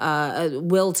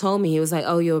 Will told me, he was like,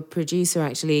 oh, your producer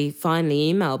actually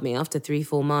finally emailed me after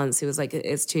 3-4 months. He was like,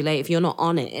 it's too late. If you're not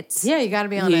on it, Yeah, you got to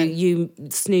be on it. you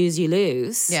snooze, you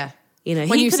lose. Yeah. You know,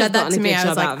 When he you could said have that gotten to a me, good I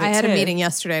was job like, out of it I had a too. meeting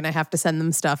yesterday and I have to send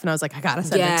them stuff. And I was like, I got to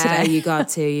send it Yeah, today. you got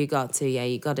to. Yeah,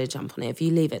 you got to jump on it. If you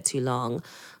leave it too long,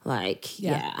 like,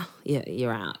 you're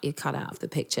out. You're cut out of the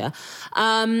picture.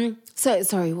 So,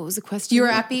 sorry, what was the question? You were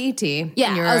at BET. Yeah,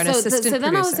 And you were an assistant so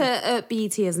then I was producer. at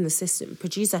BET as an assistant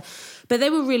producer, but they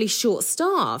were really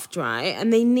short-staffed, right?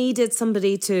 And they needed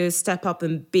somebody to step up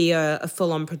and be a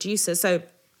full-on producer. So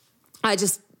I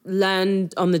just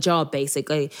learned on the job,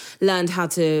 basically, learned how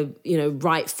to,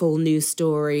 write full news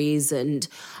stories and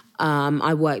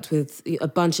I worked with a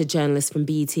bunch of journalists from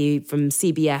BET, from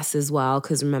CBS as well,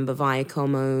 because remember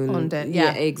Viacom owned it.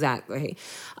 Yeah, exactly.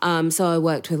 So I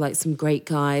worked with like some great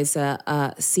guys at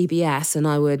CBS, and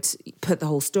I would put the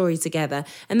whole story together,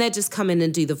 and they'd just come in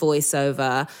and do the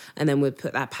voiceover, and then we'd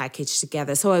put that package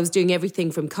together. So I was doing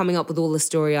everything from coming up with all the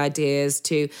story ideas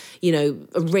to, you know,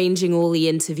 arranging all the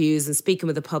interviews and speaking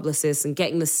with the publicists and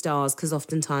getting the stars, because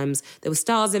oftentimes there were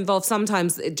stars involved,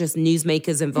 sometimes just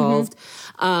newsmakers involved.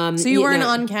 So you weren't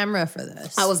on camera for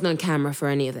this? I wasn't on camera for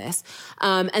any of this.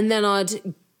 And then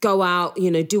I'd go out,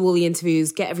 you know, do all the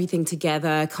interviews, get everything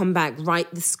together, come back, write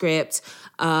the script,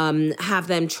 have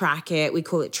them track it. We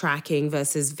call it tracking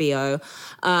versus VO.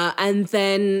 And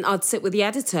then I'd sit with the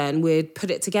editor and we'd put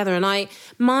it together. And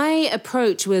my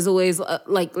approach was always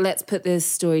like, let's put this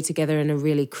story together in a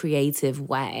really creative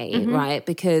way, right?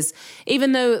 Because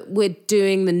even though we're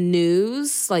doing the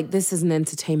news, like this is an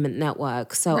entertainment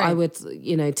network. So I would,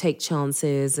 you know, take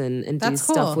chances and do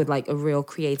stuff with like a real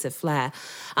creative flair.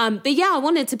 But yeah, I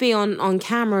wanted to be on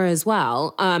camera as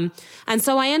well. And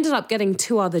so I ended up getting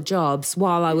 2 other jobs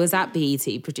while I was at BET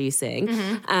producing.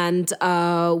 And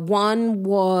one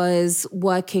was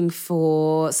working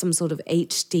for some sort of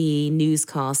HD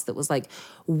newscast that was like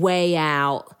way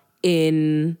out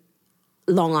in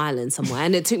Long Island somewhere,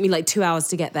 and it took me like 2 hours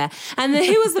to get there. And then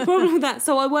here was the problem with that.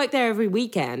 So I worked there every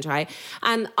weekend, right?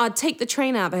 And I'd take the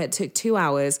train out there, it took 2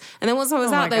 hours. And then once I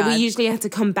was out there, we usually had to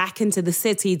come back into the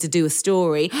city to do a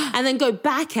story and then go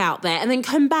back out there and then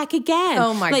come back again.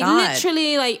 Oh my God. Like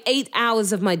literally like 8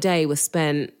 hours of my day was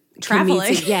spent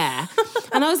traveling. Yeah.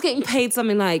 And I was getting paid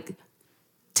something like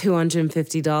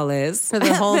 $250 for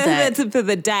the whole day. For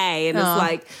the day. And it's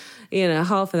like, you know,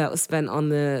 half of that was spent on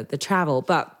the travel.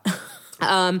 But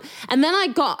and then I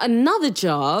got another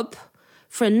job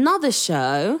for another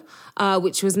show,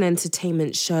 which was an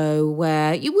entertainment show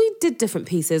where we did different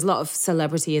pieces, a lot of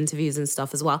celebrity interviews and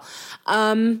stuff as well.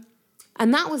 And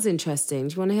that was interesting.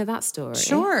 Do you want to hear that story?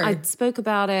 Sure. I spoke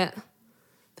about it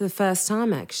for the first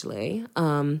time, actually.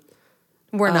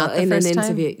 We're not the in first an time?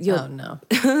 interview. Oh,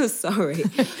 no. Sorry.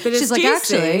 But it's She's like,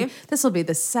 juicy. actually, this will be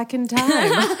the second time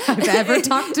I've ever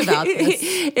talked about this.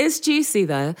 It's juicy,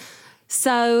 though.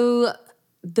 So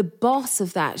the boss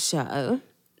of that show,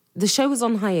 the show was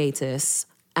on hiatus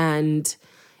and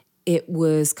it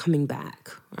was coming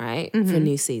back, right, for a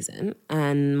new season.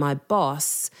 And my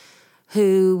boss,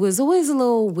 who was always a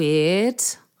little weird,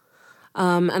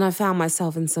 and I found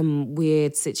myself in some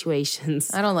weird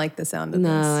situations. I don't like the sound of this.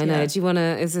 No, I know. Yeah. Do you want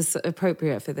to, is this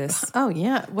appropriate for this? Oh,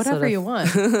 yeah. Whatever you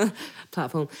want.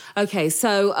 Platform. Okay,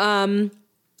 so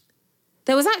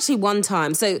there was actually one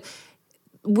time. So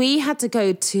we had to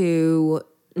go to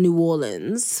New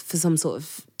Orleans for some sort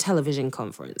of television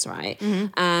conference, right?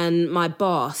 And my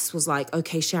boss was like,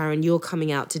 okay, Sharon, you're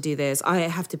coming out to do this. I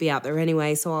have to be out there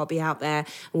anyway, so I'll be out there.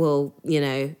 We'll, you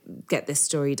know, get this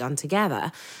story done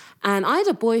together. And I had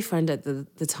a boyfriend at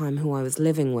the time who I was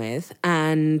living with.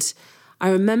 And I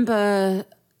remember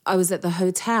I was at the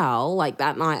hotel like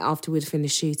that night after we'd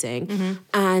finished shooting.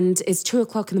 And it's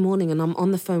 2:00 in the morning and I'm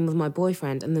on the phone with my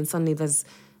boyfriend. And then suddenly there's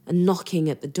a knocking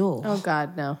at the door. Oh,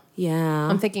 God, no. Yeah.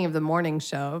 I'm thinking of the morning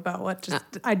show about what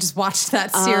I just watched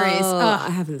that series. I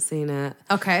haven't seen it.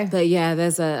 Okay. But yeah,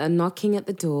 there's a knocking at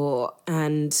the door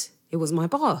and it was my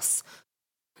boss.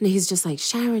 And he's just like,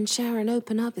 Sharon,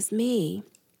 open up, it's me.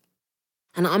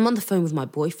 And I'm on the phone with my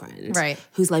boyfriend. Right.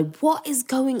 Who's like, what is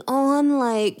going on?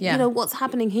 Like, Yeah. you know, what's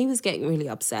happening? He was getting really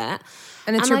upset.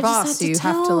 And it's I your just boss, had so you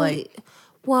have to like...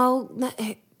 Well,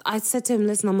 I said to him,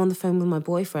 listen, I'm on the phone with my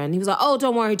boyfriend. He was like, oh,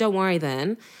 don't worry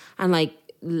then. And like,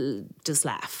 just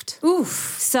left. Oof.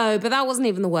 So, but that wasn't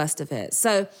even the worst of it.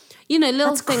 So, you know,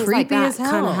 little That's things like creepy that as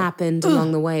hell. kind of happened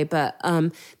along the way. But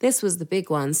this was the big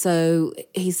one. So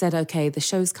he said, okay, the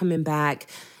show's coming back.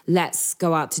 Let's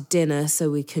go out to dinner so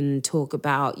we can talk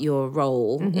about your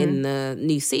role in the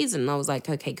new season. And I was like,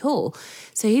 okay, cool.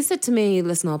 So he said to me,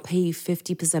 listen, I'll pay you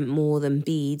 50% more than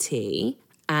BET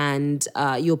and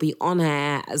you'll be on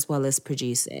air as well as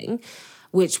producing,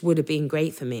 which would have been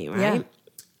great for me, right?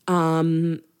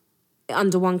 Yeah.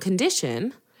 Under one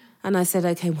condition. And I said,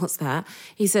 okay, what's that?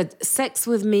 He said, sex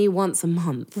with me once a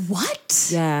month. What?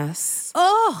 Yes.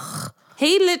 Ugh.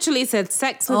 He literally said,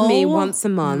 sex with me once a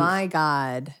month. My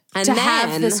God. And to then-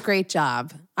 have this great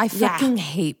job. I fucking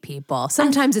hate people.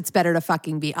 Sometimes it's better to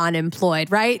fucking be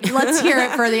unemployed, right? Let's hear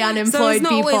it for the unemployed So it's not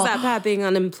people. always that bad being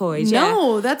unemployed.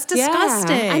 No, yeah. that's Yeah.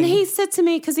 disgusting. And he said to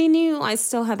me, because he knew I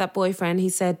still had that boyfriend, he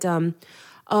said,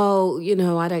 oh, you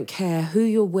know, I don't care who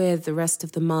you're with the rest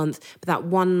of the month, but that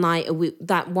one night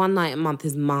a month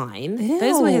is mine.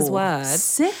 Those were his Ew, words.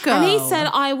 sicko. And he said,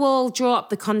 I will draw up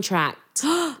the contract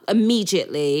accept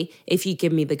immediately if you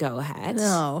give me the go-ahead.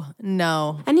 No.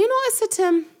 And you know what I said to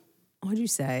him? What'd you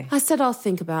say? I said, I'll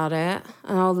think about it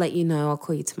and I'll let you know. I'll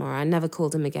call you tomorrow. I never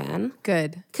called him again.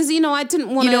 Good. Because, I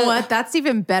didn't want to. You know what? That's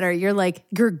even better. You're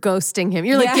ghosting him.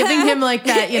 You're giving him like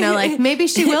that, maybe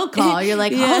she will call. You're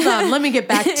like, hold on, let me get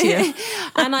back to you.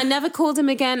 And I never called him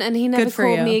again and he never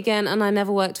called me again and I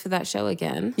never worked for that show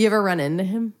again. You ever run into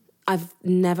him? I've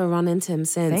never run into him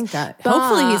since. Thank God.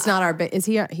 Hopefully he's not our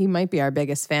he might be our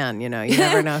biggest fan, You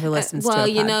never know who listens to a podcast. Well,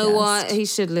 you know what? He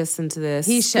should listen to this.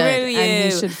 He should.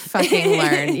 And he should fucking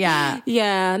learn. Yeah.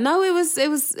 Yeah. No, it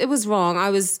was wrong.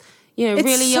 I was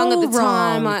really young at the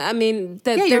time. I mean,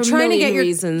 you're trying to get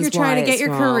reasons. You're trying to get your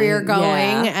career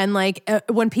going, and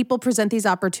when people present these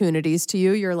opportunities to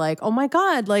you, you're like, oh my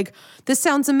God, this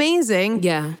sounds amazing.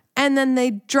 Yeah. And then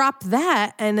they drop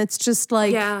that, and it's just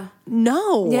like,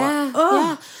 no. Yeah. Ugh.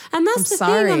 Yeah. And that's the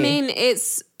thing. I mean,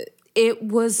 it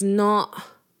was not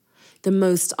the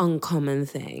most uncommon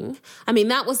thing. I mean,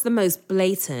 that was the most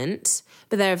blatant,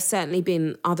 but there have certainly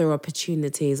been other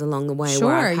opportunities along the way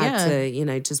where I've had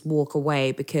to, just walk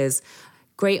away because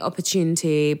great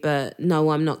opportunity, but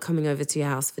no, I'm not coming over to your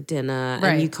house for dinner.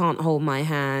 Right. And you can't hold my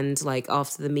hand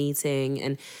after the meeting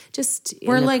and just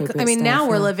we're now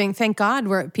we're living, thank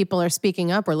God people are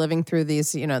speaking up. We're living through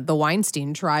these, the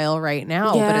Weinstein trial right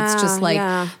now, but it's just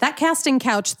that casting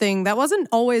couch thing, that wasn't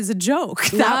always a joke.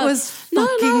 That was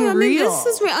fucking real. Mean, this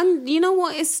is real. And you know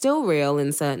what? It's still real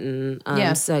in certain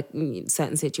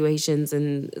certain situations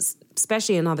and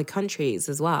especially in other countries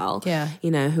as well,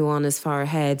 who aren't as far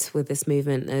ahead with this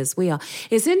movement as we are.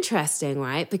 It's interesting,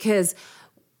 right? Because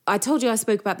I told you I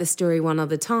spoke about this story one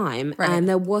other time, and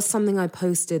there was something I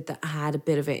posted that had a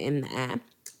bit of it in there.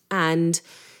 And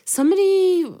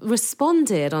somebody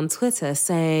responded on Twitter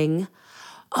saying,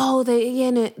 oh,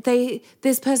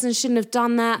 this person shouldn't have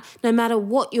done that, no matter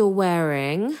what you're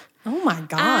wearing. Oh my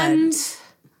God. And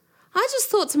I just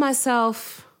thought to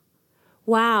myself,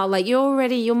 wow,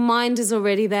 your mind is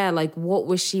already there. What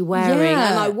was she wearing? Yeah.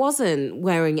 And I wasn't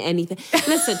wearing anything.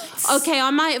 Listen, okay,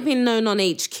 I might have been known on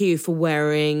HQ for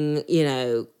wearing,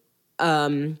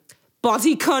 bodycon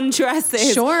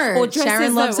dresses. Sure. Or dresses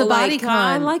Sharon loves a bodycon.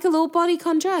 I like a little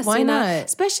bodycon dress. Why not?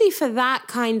 Especially for that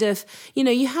kind of,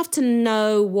 you have to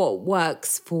know what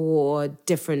works for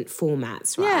different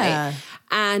formats, right? Yeah.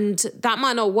 And that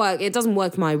might not work. It doesn't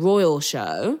work for my royal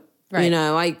show. Right.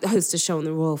 I host a show on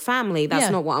the royal family.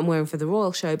 That's not what I'm wearing for the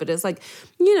royal show, but it's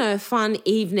a fun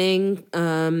evening,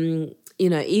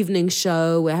 evening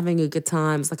show. We're having a good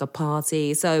time. It's like a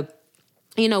party. So,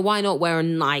 why not wear a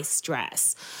nice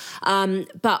dress?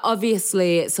 But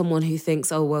obviously it's someone who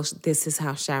thinks, oh, well, this is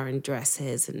how Sharon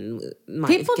dresses. And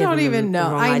people don't even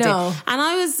know. I know. Idea. And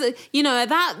I was, at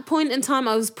that point in time,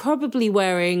 I was probably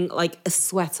wearing a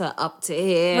sweater up to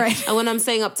here. Right. And when I'm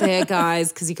saying up to here,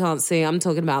 guys, because you can't see, I'm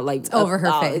talking about over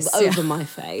her face. Over my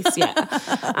face,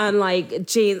 and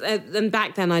jeans. And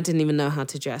back then I didn't even know how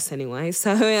to dress anyway.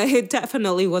 So it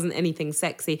definitely wasn't anything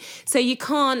sexy. So you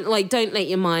can't, don't let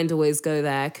your mind always go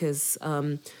there because...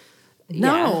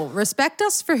 No, respect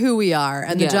us for who we are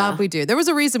and the job we do. There was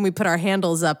a reason we put our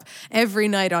handles up every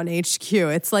night on HQ.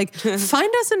 It's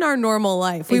find us in our normal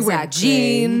life. We wear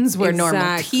jeans, we're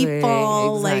normal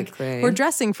people. We're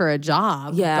dressing for a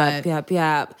job. Yeah,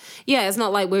 it's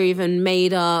not like we're even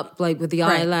made up, with the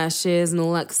eyelashes and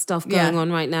all that stuff going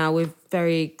on right now. We're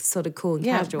very sort of cool and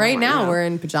casual. Right now we're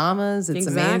in pajamas. It's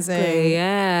amazing.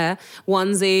 Yeah.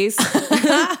 Onesies.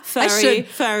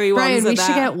 Furry ones. Brian, we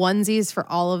should get onesies for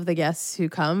all of the guests who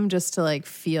come just to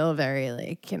feel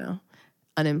very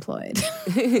unemployed.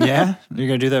 Yeah? You're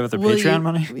going to do that with the Patreon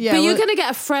money? Yeah. But you're going to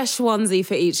get a fresh onesie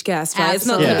for each guest, right?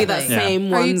 Absolutely. It's not going to be that same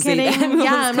onesie. Are you kidding?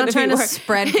 Yeah, I'm not trying to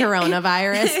spread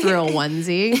coronavirus through a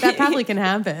onesie. That probably can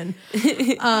happen.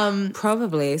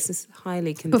 Probably. It's just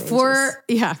highly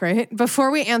contagious.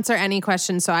 Before we answer any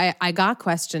questions, so I got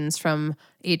questions from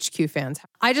HQ fans.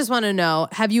 I just want to know,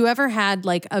 have you ever had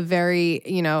a very,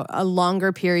 a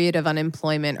longer period of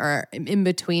unemployment or in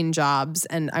between jobs?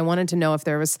 And I wanted to know if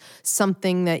there was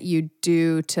something that you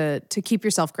do to keep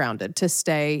yourself grounded, to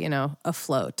stay,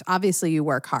 afloat. Obviously you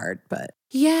work hard, but.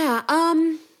 Yeah.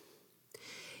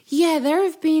 There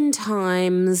have been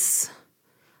times,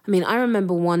 I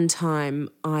remember one time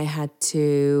I had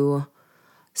to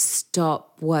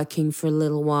stop working for a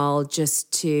little while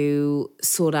just to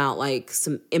sort out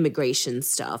some immigration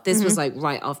stuff. This was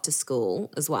right after school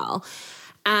as well.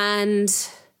 And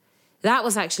that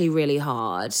was actually really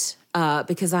hard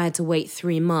because I had to wait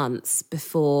 3 months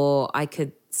before I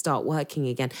could start working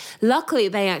again. Luckily,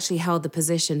 they actually held the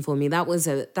position for me. That's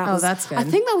good. I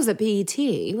think that was at BET.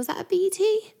 Was that at BET?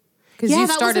 Because you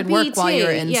started work while you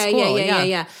were in school.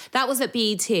 Yeah. That was at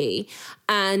BET.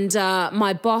 And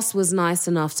my boss was nice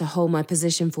enough to hold my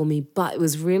position for me. But it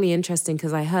was really interesting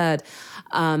because I heard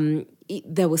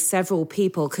there were several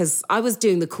people, because I was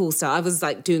doing the cool stuff. I was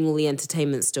like doing all the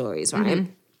entertainment stories, right?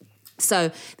 Mm-hmm.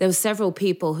 So there were several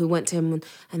people who went to him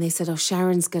and they said, oh,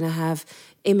 Sharon's going to have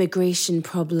immigration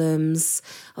problems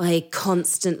like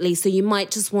constantly, so you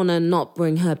might just want to not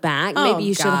bring her back. Maybe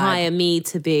you should hire me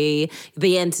to be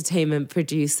the entertainment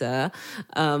producer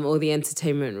or the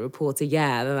entertainment reporter.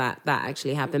 Yeah, that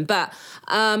actually happened. But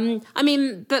I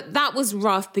mean, that was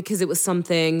rough because it was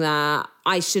something that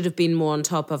I should have been more on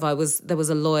top of. There was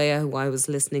a lawyer who I was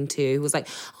listening to who was like,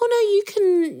 oh no,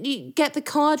 you get the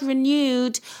card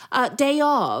renewed day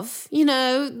of,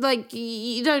 like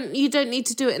you don't need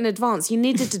to do it in advance. You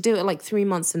needed to do it like 3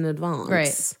 months in advance.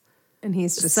 Right. And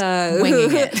he's just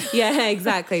winging it. Yeah,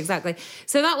 exactly.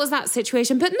 So that was that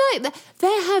situation. But no,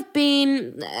 there have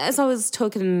been, as I was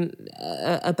talking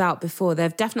about before, there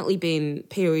have definitely been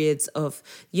periods of,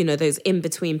 those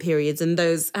in-between periods, and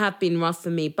those have been rough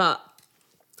for me. But,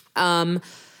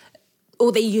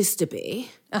 or they used to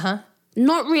be. Uh-huh.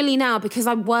 Not really now, because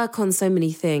I work on so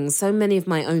many things, so many of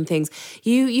my own things.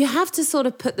 You have to sort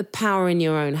of put the power in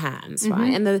your own hands,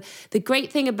 right? And the great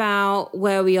thing about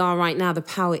where we are right now, the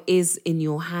power is in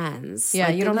your hands. Yeah,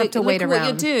 you don't have to wait around. Look what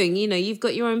you're doing. You've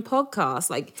got your own podcast.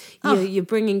 Like you're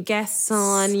bringing guests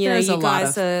on. There's you a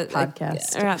guys lot of are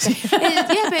podcasts. Are out there.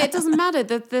 Yeah, but it doesn't matter.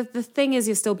 The thing is,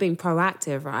 you're still being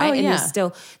proactive, right? Oh, yeah.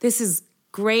 And this is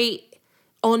great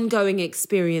ongoing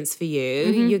experience for you.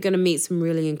 Mm-hmm. You're going to meet some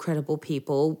really incredible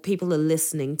people. People are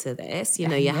listening to this.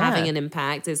 You're having an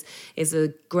impact. Is a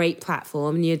great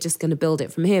platform, and you're just going to build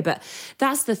it from here. But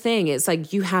that's the thing. It's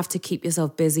like you have to keep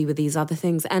yourself busy with these other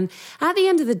things. And at the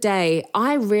end of the day,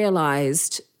 I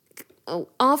realized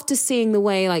after seeing the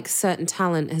way like certain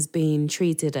talent has been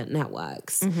treated at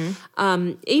networks,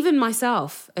 even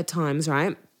myself at times,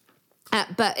 right?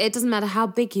 But it doesn't matter how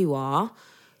big you are.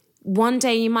 One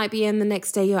day you might be in, the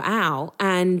next day you're out,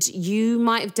 and you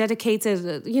might have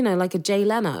dedicated, like a Jay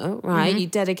Leno, right? You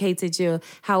dedicated your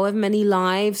however many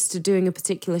lives to doing a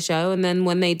particular show, and then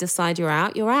when they decide you're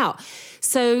out, you're out.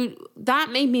 So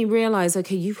that made me realize,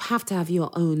 okay, you have to have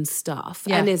your own stuff.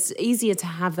 Yeah. And it's easier to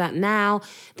have that now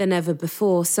than ever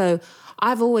before. So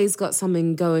I've always got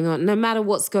something going on, no matter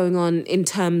what's going on in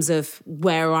terms of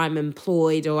where I'm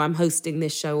employed or I'm hosting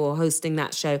this show or hosting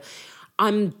that show.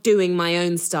 I'm doing my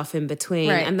own stuff in between,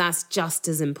 right. And that's just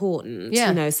as important.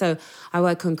 Yeah. So I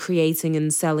work on creating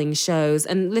and selling shows.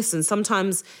 And listen,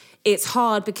 sometimes it's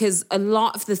hard because a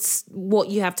lot of what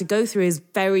you have to go through is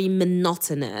very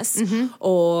monotonous.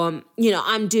 Or,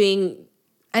 I'm doing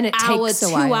and it takes a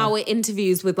while. 2-hour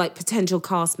interviews with like potential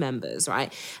cast members,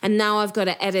 right? And now I've got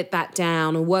to edit that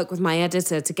down or work with my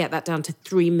editor to get that down to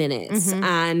 3 minutes.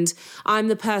 And I'm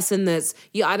the person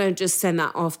I don't just send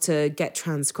that off to get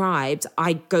transcribed.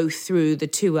 I go through the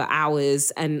 2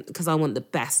 hours and because I want the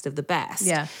best of the best.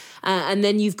 Yeah. And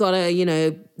then you've got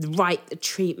to, write the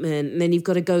treatment. And then you've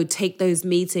got to go take those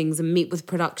meetings and meet with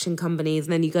production companies.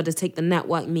 And then you've got to take the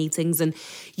network meetings. And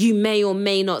you may or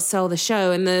may not sell the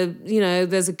show. And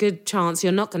there's a good chance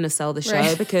you're not going to sell the show,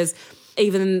 right? Because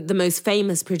even the most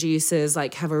famous producers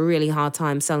have a really hard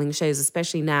time selling shows,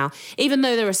 especially now. Even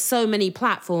though there are so many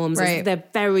platforms, right. They're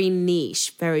very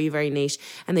niche, very, very niche.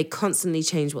 And they constantly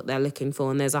change what they're looking for.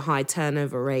 And there's a high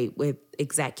turnover rate with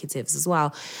executives as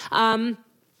well.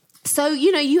 So,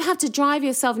 you have to drive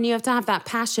yourself and you have to have that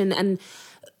passion, and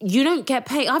you don't get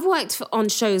paid. I've worked on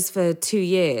shows for 2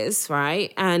 years,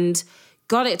 right? And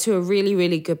got it to a really,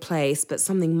 really good place, but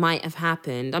something might have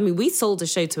happened. I mean, we sold a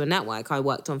show to a network I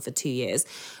worked on for 2 years.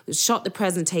 Shot the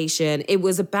presentation. It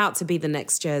was about to be the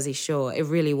next Jersey Shore. It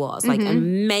really was.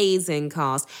 Amazing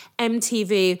cast.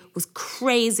 MTV was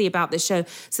crazy about this show.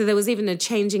 So there was even a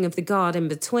changing of the guard in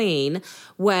between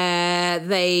where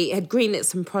they had greenlit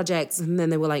some projects and then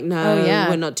they were like, no,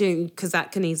 we're not doing, because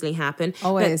that can easily happen.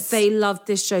 Always. But they loved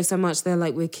this show so much, they're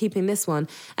like, we're keeping this one.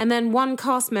 And then one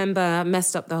cast member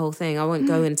messed up the whole thing. I won't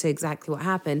go into exactly what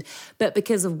happened, but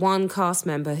because of one cast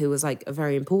member who was like a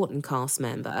very important cast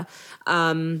member,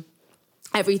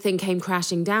 everything came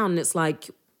crashing down. And it's like,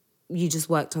 you just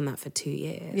worked on that for 2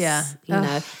 years.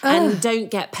 Yeah. And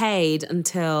don't get paid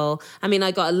until,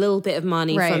 I got a little bit of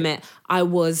money from it. I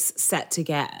was set to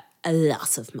get a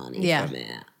lot of money from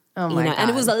it. Oh my And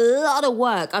it was a lot of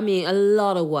work. I mean, a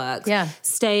lot of work. Yeah.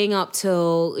 Staying up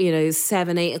till,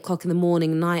 7, 8 o'clock in the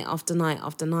morning, night after night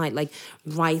after night, like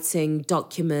writing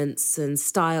documents and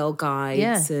style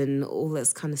guides and all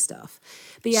this kind of stuff.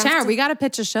 But Sharon, we got to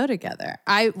pitch a show together.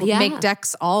 I make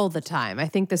decks all the time. I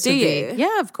think this would be.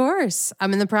 Yeah, of course.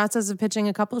 I'm in the process of pitching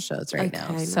a couple shows right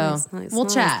now. So we'll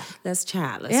chat. Let's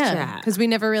chat. Let's chat. Because we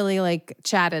never really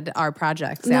chatted our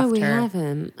projects No, after. we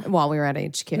haven't. While we were at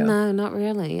HQ. No, not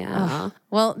really. Yeah.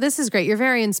 Well, this is great. You're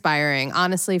very inspiring.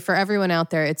 Honestly, for everyone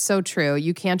out there, it's so true.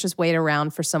 You can't just wait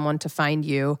around for someone to find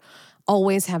you.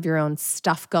 Always have your own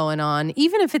stuff going on.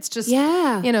 Even if it's just,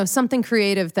 something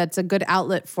creative that's a good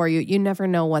outlet for you, you never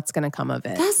know what's going to come of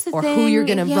it. That's the or thing. who you're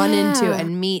going to run into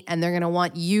and meet, and they're going to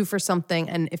want you for something.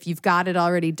 And if you've got it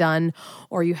already done,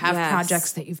 or you have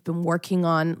projects that you've been working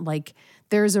on,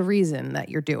 there's a reason that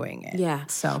you're doing it. Yeah.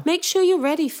 So make sure you're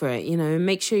ready for it,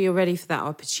 Make sure you're ready for that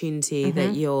opportunity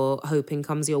that you're hoping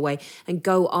comes your way and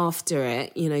go after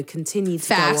it, Continue to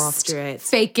go after it.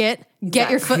 Fake it.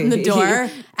 Get your foot in the door,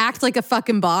 act like a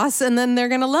fucking boss, and then they're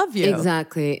going to love you.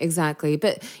 Exactly.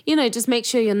 But, just make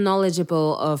sure you're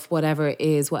knowledgeable of whatever it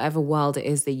is, whatever world it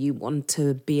is that you want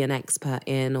to be an expert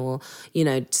in, or,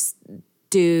 just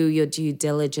do your due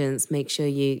diligence. Make sure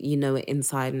you know it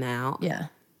inside and out. Yeah.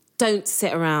 Don't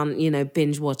sit around,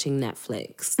 binge watching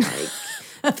Netflix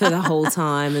for the whole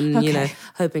time and,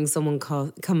 hoping someone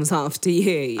comes after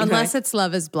you. Unless it's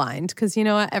Love is Blind, because you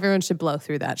know what? Everyone should blow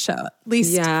through that show, at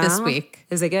least this week.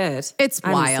 Is it good? It's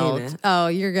wild. Oh,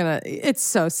 it's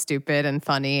so stupid and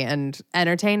funny and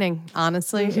entertaining.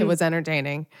 Honestly, it was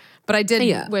entertaining. But I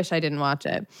did wish I didn't watch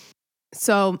it.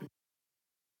 So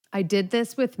I did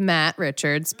this with Matt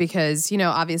Richards because,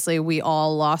 obviously we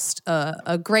all lost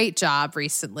a great job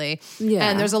recently. Yeah.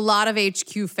 And there's a lot of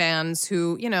HQ fans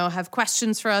who, have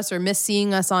questions for us or miss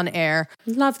seeing us on air.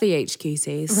 Love the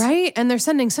HQCs. Right? And they're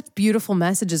sending such beautiful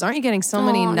messages. Aren't you getting so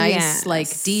many nice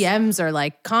DMs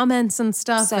or comments and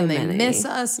stuff? So and they miss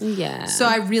us. Yeah. So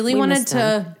I really wanted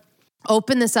to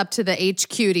open this up to the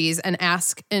HQties and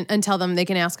ask and tell them they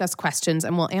can ask us questions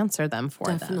and we'll answer them for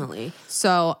them. Definitely.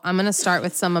 So I'm going to start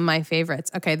with some of my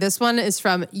favorites. Okay, this one is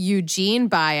from Eugene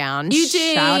Bayan.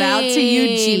 Eugene! Shout out to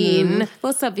Eugene.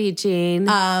 What's up, Eugene?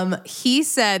 He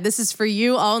said, this is for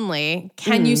you only.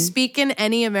 Can you speak in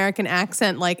any American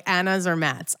accent like Anna's or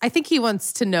Matt's? I think he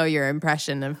wants to know your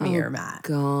impression of me or Matt.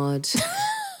 God.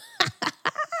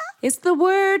 It's the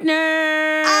word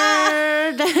nerd.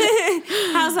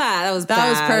 How's that? That was bad. That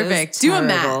was perfect. Do a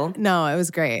terrible. Matt. No, it was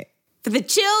great. For the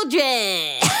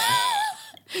children.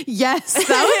 Yes, that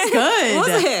was good.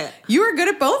 Was it? You were good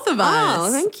at both of us.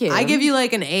 Oh, thank you. I give you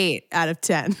an 8 out of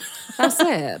 10. That's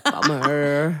it.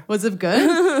 Bummer. Was it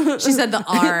good? She said the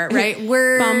R, right?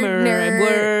 Word Bummer. nerd.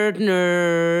 Word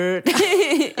nerd.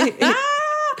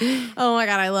 Oh my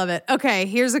God, I love it. Okay,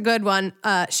 here's a good one.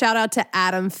 Shout out to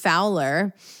Adam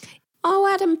Fowler. Oh,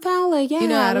 Adam Fowler. Yeah, you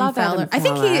know Adam I love Fowler. Adam Fowler.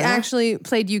 I think he actually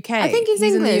played UK. I think he's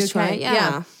English, right?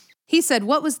 Yeah. He said,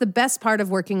 what was the best part of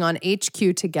working on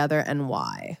HQ together and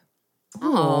why?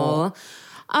 Oh,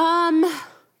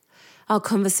 our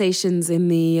conversations in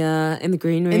the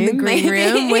green room. In the green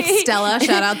room with Stella.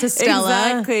 Shout out to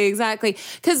Stella. Exactly.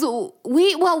 Because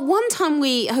one time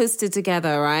we hosted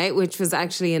together, right? Which was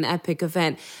actually an epic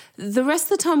event. The rest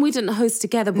of the time we didn't host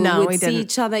together, but we'd see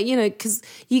each other, because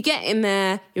you get in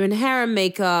there, you're in hair and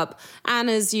makeup.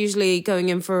 Anna's usually going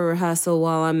in for a rehearsal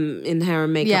while I'm in hair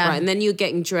and makeup, right? And then you're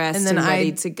getting dressed and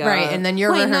ready to go. Right, and then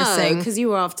you're rehearsing. because you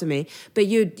were after me. But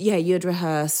you'd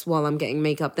rehearse while I'm getting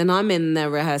makeup. Then I'm in there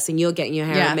rehearsing, you're getting your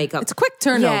hair and makeup. It's a quick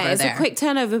turnover it's a quick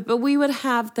turnover. But we would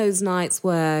have those nights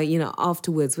where,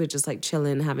 afterwards we're just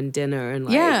chilling, having dinner and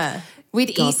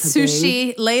we'd eat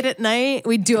sushi late at night.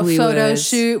 We'd do a photo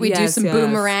shoot. We'd do some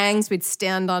boomerangs. We'd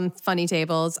stand on funny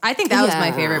tables. I think that was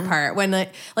my favorite part. When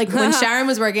when Sharon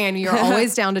was working and you're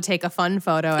always down to take a fun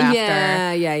photo after.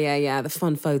 Yeah. The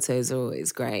fun photos are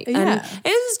always great. Yeah. And it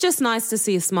was just nice to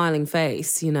see a smiling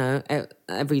face,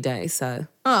 every day. So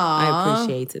I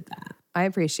appreciated that. I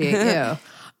appreciate you.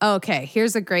 Okay,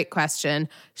 here's a great question.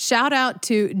 Shout out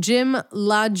to Jim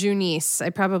LaJunice. I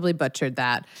probably butchered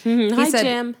that. Hi,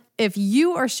 Jim. If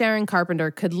you or Sharon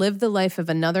Carpenter could live the life of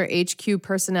another HQ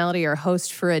personality or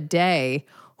host for a day,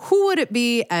 who would it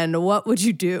be and what would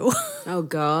you do? Oh,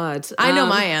 God. I know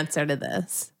my answer to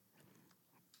this.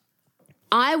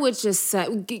 I would just say,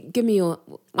 give me your.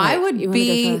 I would you wanna go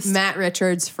be first? Matt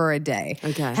Richards for a day.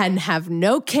 Okay. And have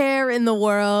no care in the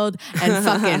world and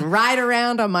fucking ride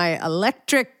around on my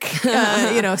electric,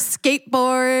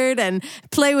 skateboard and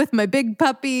play with my big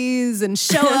puppies and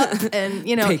show up. And,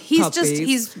 Big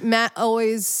he's Matt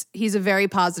always, he's a very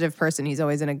positive person. He's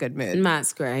always in a good mood.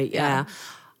 Matt's great, yeah.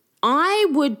 I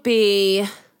would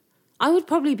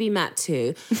probably be Matt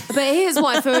too. But here's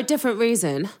why, for a different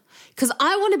reason. Because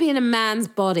I want to be in a man's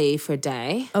body for a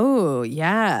day. Oh,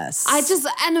 yes.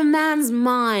 And a man's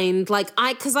mind,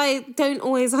 because I don't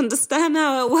always understand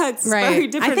how it works. It's very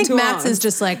different I think to Matt's ours. is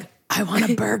just like, I want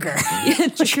a burger. Yeah,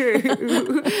 true.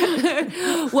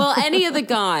 Well, any of the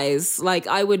guys,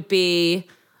 I would be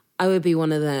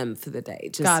one of them for the day,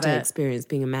 just to experience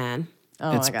being a man.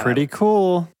 Oh, it's pretty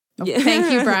cool. Oh, thank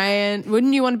you, Brian.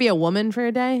 Wouldn't you want to be a woman for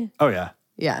a day? Oh, yeah.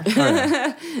 Yeah.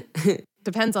 Oh, yeah.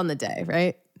 Depends on the day,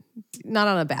 right? Not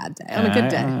on a bad day, on a good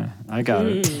day. I got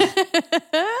it.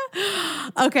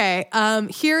 Okay,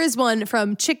 here is one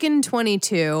from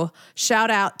Chicken22. Shout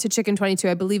out to Chicken22.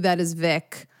 I believe that is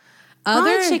Vic.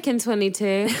 Hi, Chicken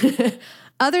 22.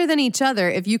 Other than each other,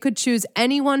 if you could choose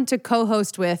anyone to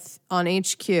co-host with on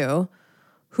HQ,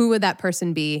 who would that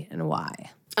person be and why?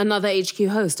 Another HQ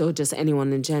host or just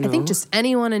anyone in general? I think just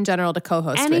anyone in general to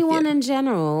co-host with you. Anyone in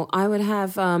general. I would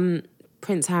have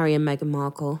Prince Harry and Meghan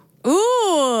Markle.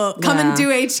 Ooh, come and do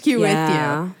HQ with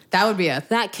you. That would be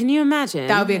can you imagine?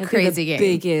 That would be a crazy game.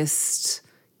 Biggest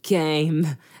game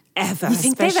ever. You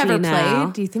think they've ever now.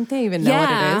 played? Do you think they even know what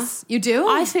it is? You do?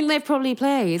 I think they've probably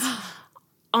played.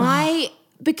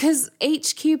 Because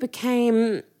HQ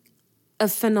became a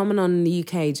phenomenon in the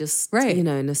UK, just in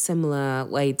a similar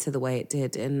way to the way it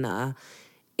did in the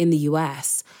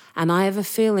US. And I have a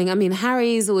feeling,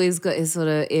 Harry's always got his sort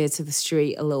of ear to the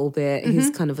street a little bit. He's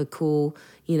kind of a cool,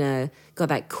 got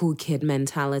that cool kid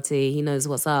mentality. He knows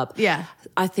what's up. Yeah.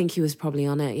 I think he was probably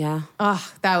on it, yeah.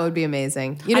 Oh, that would be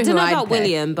amazing. I don't know about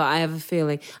William, but I have a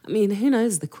feeling. Who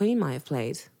knows? The Queen might have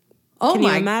played. Oh, Can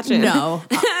you imagine? No.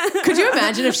 Could you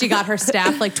imagine if she got her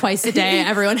staff twice a day,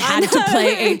 everyone had to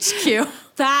play HQ?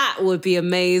 That would be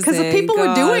amazing. Because people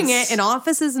were doing it in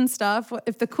offices and stuff.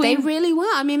 If the Queen... They really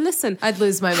were. Listen. I'd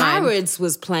lose my mind. Harrods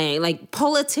was playing.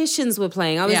 Politicians were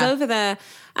playing. I was over there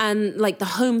and the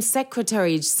Home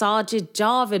Secretary, Sajid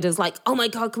Javid, is oh my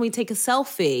God, can we take a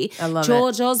selfie? I love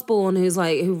George Osborne,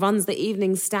 who runs the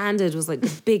Evening Standard, was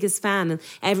the biggest fan. And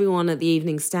everyone at the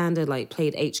Evening Standard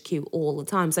played HQ all the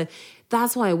time. So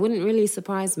that's why it wouldn't really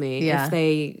surprise me if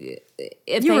they...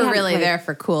 You were really there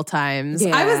for cool times.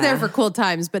 Yeah. I was there for cool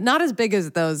times, but not as big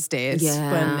as those days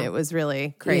when it was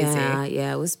really crazy.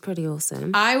 Yeah, it was pretty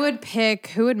awesome. I would pick,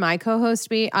 who would my co-host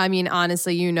be?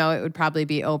 Honestly, it would probably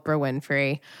be Oprah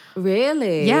Winfrey.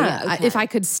 Really? Yeah. Okay. If I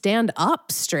could stand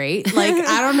up straight.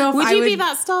 I don't know if would I you be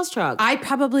that starstruck? I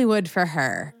probably would for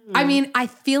her. I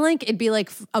feel like it'd be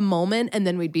a moment and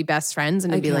then we'd be best friends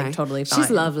and it'd be totally fine. She's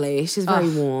lovely. She's very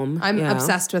warm. I'm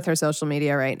obsessed with her social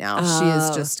media right now. She is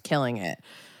just killing it.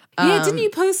 Yeah, didn't you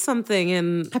post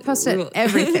something? I posted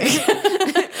everything.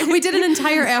 We did an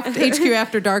entire HQ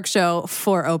After Dark show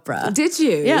for Oprah. Did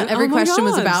you? Yeah, every question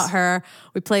was God. about her.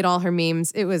 We played all her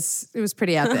memes. It was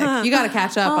pretty epic. You got to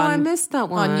catch up on. I missed that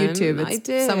one on YouTube. It's I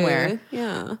did somewhere.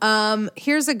 Yeah.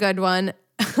 Here's a good one.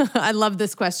 I love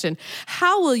this question.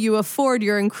 How will you afford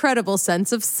your incredible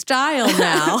sense of style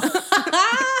now?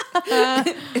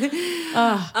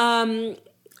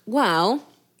 Well,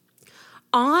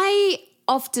 I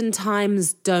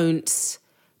oftentimes don't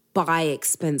buy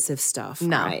expensive stuff.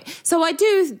 No. Right? So I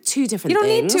do two different things.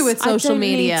 You don't need to with social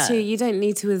media. You don't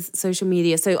need to with social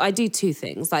media. So I do two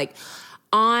things.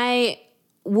 I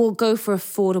will go for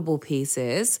affordable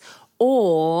pieces,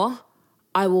 or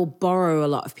I will borrow a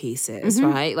lot of pieces,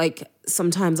 right?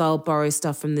 Sometimes I'll borrow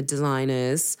stuff from the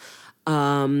designers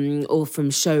or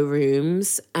from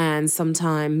showrooms. And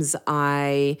sometimes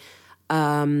we've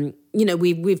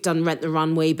done Rent the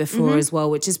Runway before as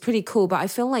well, which is pretty cool. But I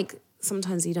feel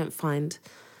sometimes you don't find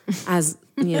as,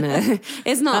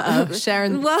 it's not. Uh-oh,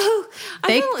 Sharon. Well,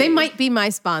 they might be my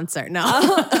sponsor. No,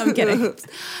 I'm kidding.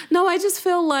 No, I just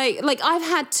feel I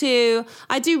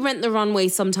do Rent the Runway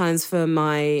sometimes for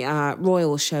my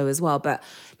Royal show as well. But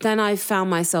then I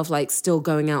found myself still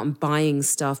going out and buying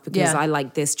stuff because I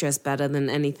like this dress better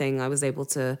than anything I was able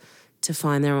to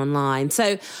find there online.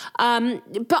 So,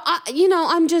 but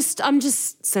I'm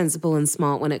just sensible and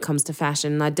smart when it comes to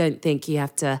fashion. I don't think you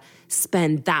have to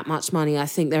spend that much money. I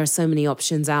think there are so many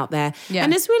options out there. Yeah.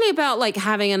 And it's really about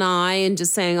having an eye and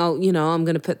just saying, I'm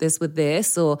going to put this with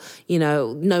this, or,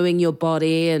 knowing your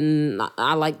body and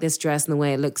I like this dress and the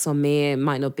way it looks on me. It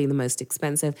might not be the most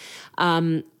expensive.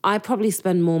 I probably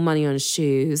spend more money on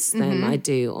shoes than I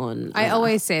do on. I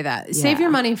always say that. Save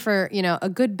your money for, a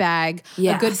good bag,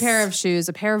 a good pair of shoes,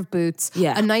 a pair of boots,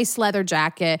 a nice leather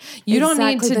jacket. You don't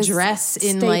need to Those dress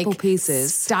in staple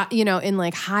pieces. in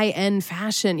like high-end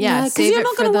fashion. Yeah, because save you're it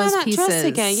not for going to wear those that pieces. dress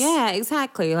again. Yeah,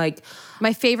 exactly. Like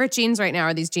my favorite jeans right now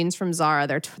are these jeans from Zara.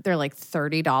 They're like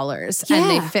 $30 and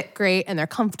they fit great and they're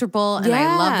comfortable and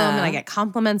I love them and I get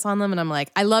compliments on them and I'm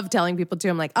like, I love telling people too.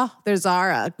 I'm like, oh, they're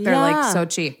Zara. They're like so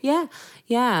cheap. Yeah.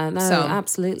 Yeah, no,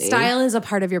 absolutely. Style is a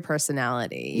part of your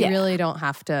personality. You really don't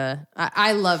have to.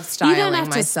 I love styling You don't have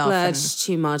myself. to splurge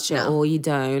too much at all. You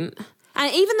don't.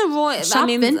 And even the Royal... Shop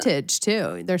vintage,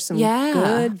 too. There's some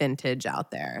good vintage out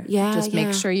there. Yeah, Just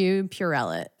make sure you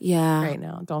Purell it right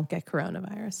now. Don't get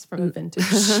coronavirus from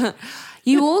vintage.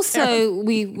 You also...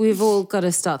 We've all got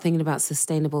to start thinking about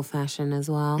sustainable fashion as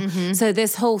well. So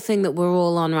this whole thing that we're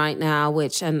all on right now,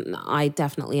 and I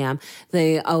definitely am,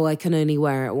 I can only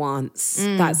wear it once.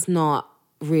 That's not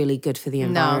really good for the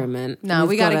environment. No,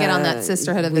 we got to get on that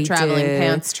sisterhood of the traveling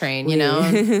pants train,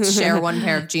 share one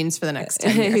pair of jeans for the next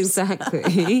 10 years.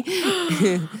 Exactly.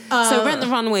 So Rent the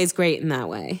Runway is great in that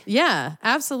way. Yeah,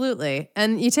 absolutely.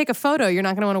 And you take a photo, you're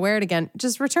not going to want to wear it again.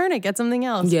 Just return it, get something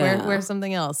else. Yeah. Wear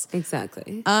something else.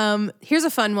 Exactly. Here's a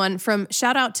fun one from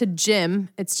shout out to Jim.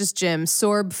 It's just Jim.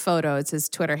 Sorb Photo is his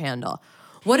Twitter handle.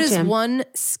 What is one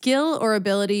skill or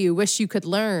ability you wish you could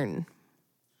learn?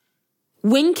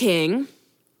 Winking.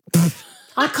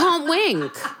 I can't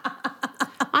wink.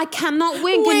 I cannot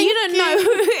wink. And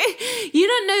you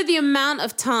don't know the amount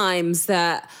of times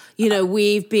that,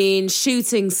 we've been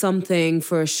shooting something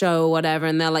for a show or whatever,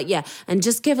 and they're like, and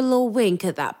just give a little wink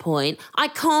at that point. I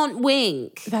can't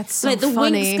wink. That's so like the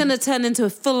funny. wink's gonna turn into a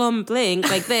full-on blink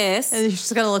like this. And you're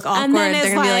just gonna look awkward. And then it's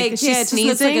they're gonna be like, is she it just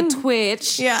sneezing? looks like a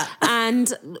twitch. Yeah.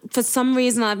 And for some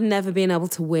reason I've never been able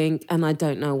to wink, and I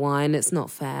don't know why, and it's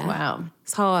not fair. Wow.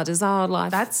 It's hard. It's a hard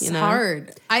life. That's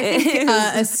hard. I think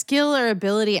a skill or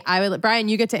ability Brian,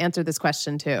 you get to answer this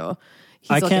question too.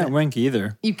 I can't wink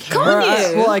either. You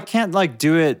can't? I can't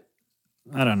do it.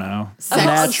 I don't know.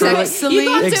 Naturally. You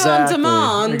can't do it on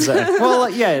demand. Exactly.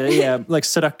 Well, like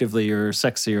seductively or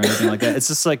sexy or anything like that. It's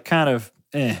just like kind of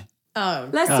Oh.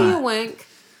 Let's see a wink.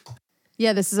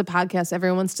 Yeah, this is a podcast.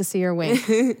 Everyone wants to see your wink.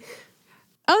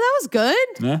 Oh, that was good.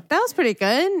 Yeah. That was pretty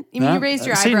good. You raised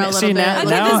your eyebrow a little bit. Now,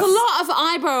 There's a lot of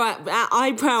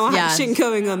eyebrow action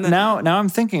going on there. Now I'm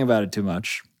thinking about it too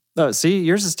much. Oh, see,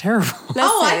 yours is terrible.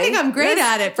 I think I'm great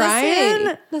at it,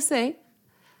 Brian. Let's see.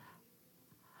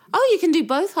 Oh, you can do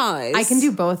both eyes. I can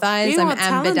do both eyes. You I'm are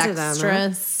talented,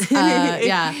 ambidextrous.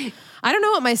 Yeah. I don't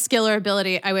know what my skill or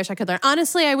ability I wish I could learn.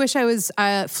 Honestly, I wish I was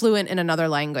fluent in another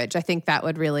language. I think that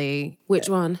would really... Which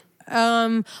one?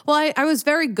 Well, I was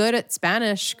very good at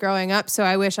Spanish growing up, so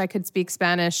I wish I could speak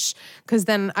Spanish because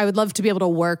then I would love to be able to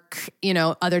work,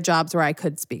 other jobs where I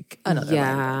could speak another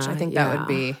language. I think that would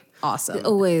be awesome.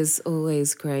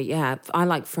 Always great. Yeah, I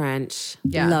like French.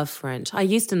 Yeah. Love French. I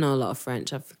used to know a lot of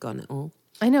French. I've forgotten it all.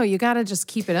 I know, you got to just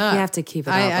keep it up. You have to keep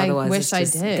it up, otherwise wish it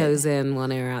just I did. goes in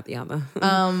one ear out the other.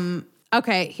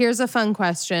 Okay, here's a fun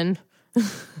question.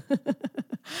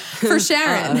 For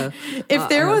Sharon, if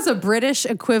there was a British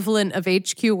equivalent of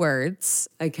HQ Words,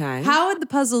 Okay. how would the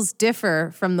puzzles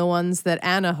differ from the ones that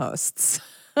Anna hosts?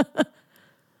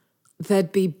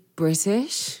 They'd be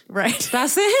British. Right.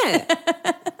 That's it.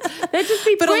 They'd just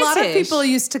be But British. a lot of people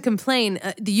used to complain,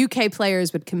 the UK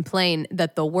players would complain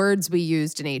that the words we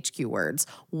used in HQ Words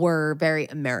were very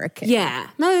American. Yeah.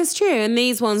 No, that's true. And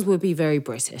these ones would be very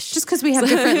British. Just because we have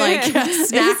different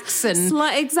snacks and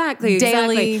exactly.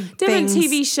 daily different things.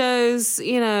 TV shows,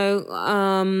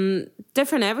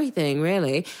 different everything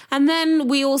really. And then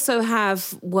we also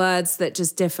have words that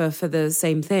just differ for the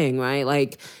same thing, right?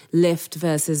 Like lift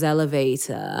versus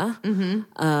elevator.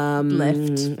 Lift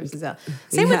versus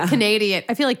Same with Canadian.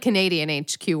 I feel like Canadian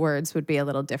HQ Words would be a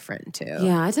little different too.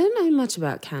 Yeah, I don't know much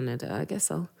about Canada. I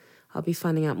guess I'll be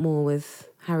finding out more with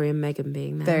Harry and Meghan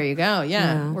being there. There you go.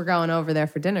 Yeah. We're going over there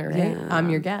for dinner, right? Yeah. I'm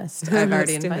your guest. I've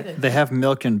already invited. They have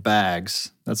milk in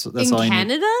bags. That's In all you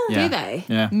Canada? need. Do they?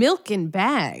 Yeah. Milk in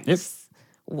bags. Yep.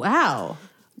 Wow.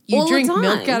 You All the drink time.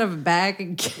 milk out of a bag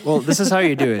and Well, this is how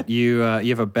you do it. You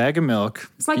have a bag of milk,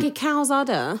 It's like a cow's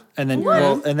udder. and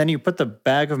then you put the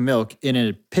bag of milk in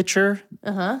a pitcher,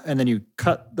 and then you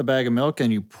cut the bag of milk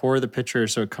and you pour the pitcher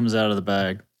so it comes out of the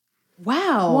bag.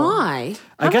 Wow. Why?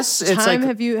 I guess it's like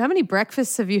how many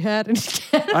breakfasts have you had in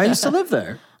Canada? I used to live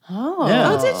there. Oh.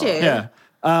 Yeah. Oh, did you? Yeah.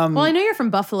 Well, I know you're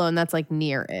from Buffalo and that's like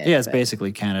near it. Yeah, it's but-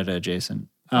 basically Canada adjacent.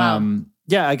 Wow.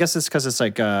 Yeah, I guess it's because it's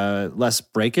like less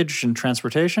breakage in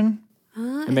transportation.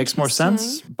 It makes more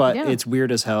sense, but Yeah. it's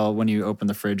weird as hell when you open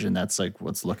the fridge and that's like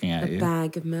what's looking at you.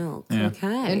 Bag of milk. Yeah.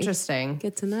 Okay. Interesting.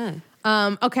 Good to know.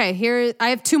 Okay, here I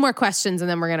have 2 more questions and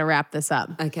then we're gonna wrap this up.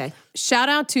 Okay. Shout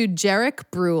out to Jarek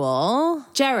Brule.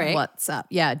 Jarek? What's up?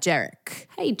 Yeah, Jarek.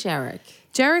 Hey, Jarek.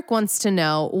 Jarek wants to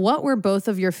know, what were both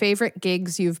of your favorite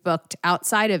gigs you've booked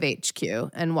outside of HQ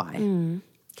and why?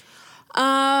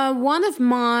 One of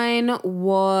mine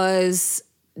was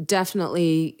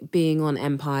definitely being on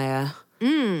Empire.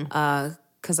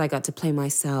 Because I got to play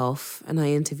myself and I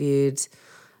interviewed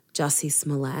Jussie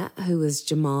Smollett, who was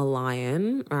Jamal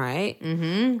Lyon, right?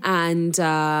 Mm-hmm. And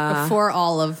Before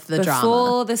all of the drama.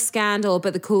 before the scandal,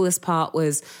 but the coolest part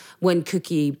was when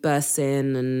Cookie bursts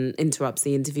in and interrupts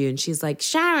the interview and she's like,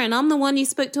 Sharon, I'm the one you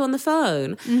spoke to on the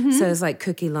phone. Mm-hmm. So it's like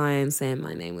Cookie Lyon saying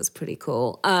my name was pretty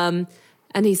cool. And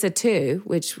he said 2,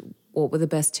 what were the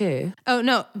best 2? Oh,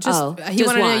 no, he just wanted to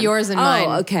know one. yours and mine.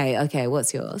 Oh, okay.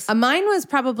 What's yours? Mine was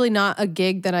probably not a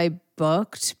gig that I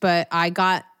booked, but I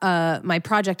got my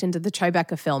project into the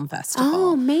Tribeca Film Festival.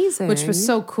 Oh, amazing. Which was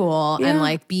so cool. Yeah. And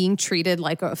like being treated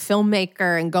like a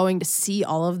filmmaker and going to see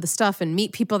all of the stuff and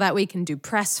meet people that week and do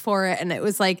press for it. And it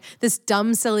was like this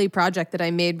dumb, silly project that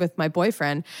I made with my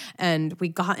boyfriend. And we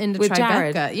got into With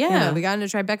Tribeca. Jared. Yeah, we got into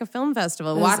Tribeca Film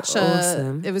Festival. That's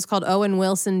awesome. It was called Owen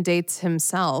Wilson Dates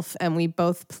Himself. And we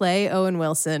both play Owen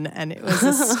Wilson. And it was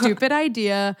a stupid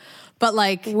idea. But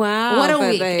like, Wow, what a but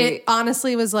week. It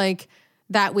honestly was like,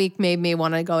 that week made me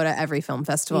want to go to every film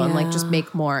festival and like just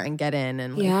make more and get in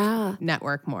and like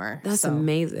network more. That's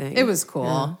amazing. It was cool.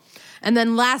 Yeah. And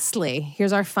then lastly,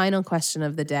 here's our final question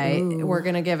of the day. Ooh. We're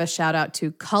going to give a shout out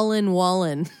to Cullen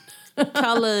Wallen.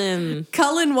 Cullen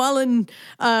Wallen.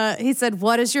 He said,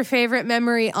 what is your favorite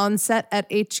memory on set at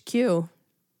HQ?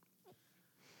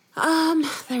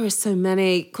 There are so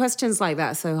many questions like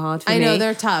that. So hard for me. I know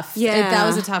they're tough. Yeah, that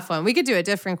was a tough one. We could do a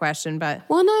different question, but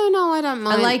well, no, I don't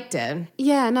mind. I liked it.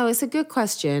 Yeah, no, it's a good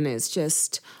question. It's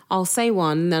just I'll say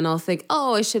one, and then I'll think,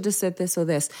 oh, I should have said this or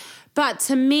this. But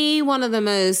to me, one of the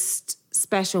most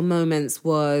special moments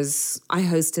was I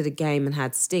hosted a game and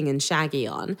had Sting and Shaggy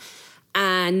on.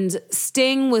 And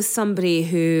Sting was somebody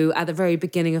who, at the very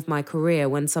beginning of my career,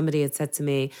 when somebody had said to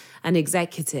me, an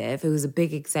executive, who was a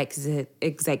big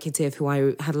executive who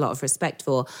I had a lot of respect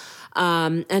for,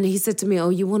 and he said to me, oh,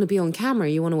 you want to be on camera?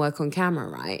 You want to work on camera,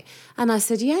 right? And I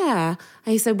said, yeah.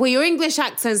 And he said, well, your English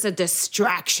accent's a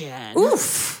distraction.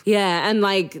 Oof. Yeah, and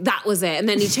like, that was it. And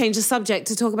then he changed the subject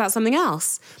to talk about something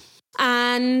else.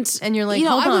 And you're like,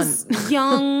 hold on. I was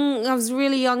young. I was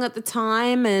really young at the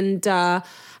time. And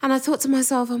I thought to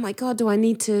myself, oh my God, do I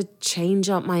need to change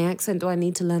up my accent? Do I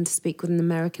need to learn to speak with an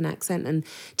American accent and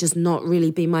just not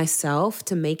really be myself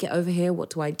to make it over here?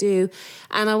 What do I do?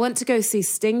 And I went to go see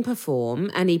Sting perform,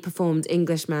 and he performed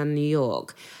Englishman New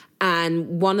York.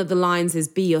 And one of the lines is,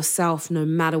 be yourself no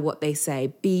matter what they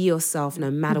say. Be yourself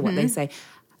no matter what they say.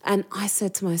 And I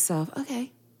said to myself,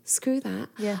 okay, screw that.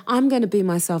 Yeah. I'm going to be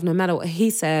myself no matter what he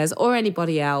says or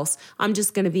anybody else. I'm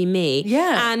just going to be me.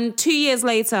 Yeah. And 2 years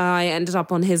later, I ended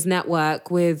up on his network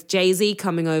with Jay-Z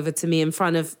coming over to me in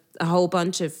front of a whole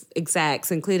bunch of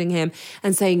execs, including him,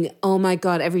 and saying, oh my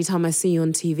God, every time I see you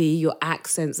on TV, your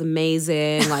accent's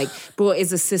amazing. Like, brought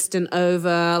his assistant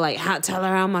over, like, tell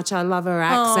her how much I love her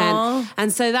accent. Aww.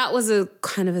 And so that was a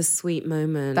kind of a sweet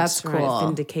moment. That's right, cool.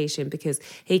 vindication, because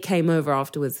he came over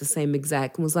afterwards, the same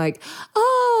exec, and was like,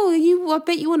 oh, I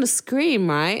bet you want to scream,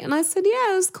 right? And I said,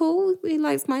 yeah, it's cool. He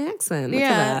likes my accent. Look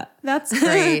at that. That's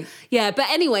great. Yeah, but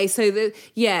anyway, so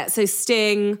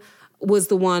Sting was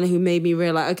the one who made me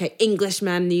realize, okay,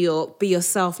 Englishman, New York, be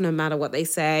yourself no matter what they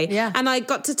say. Yeah. And I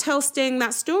got to tell Sting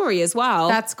that story as well.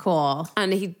 That's cool.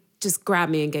 And he just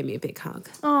grabbed me and gave me a big hug.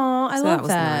 Oh, I love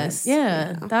that. Nice.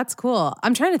 Yeah, that's cool.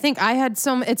 I'm trying to think.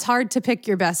 It's hard to pick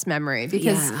your best memory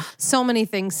because so many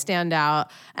things stand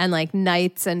out, and like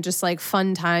nights and just like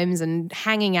fun times and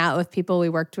hanging out with people we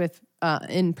worked with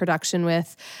in production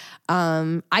with.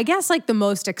 I guess like the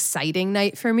most exciting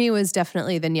night for me was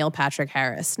definitely the Neil Patrick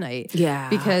Harris night. Yeah.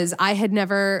 Because I had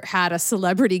never had a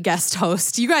celebrity guest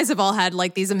host. You guys have all had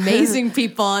like these amazing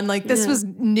people, and like this was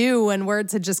new and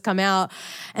words had just come out,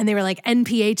 and they were like,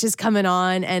 NPH is coming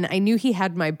on, and I knew he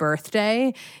had my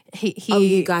birthday.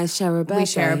 You guys share a birthday. We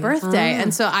share a birthday.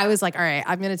 And so I was like, all right,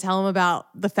 I'm going to tell him about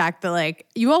the fact that like,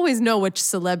 you always know which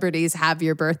celebrities have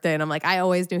your birthday. And I'm like, I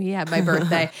always knew he had my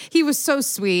birthday. He was so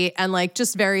sweet and like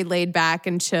just very laid back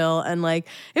and chill. And like,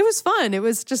 it was fun. It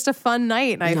was just a fun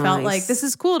night. And I felt like this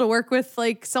is cool to work with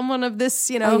like someone of this,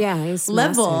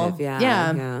 level. Massive.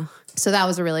 Yeah. So that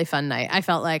was a really fun night. I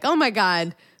felt like, oh my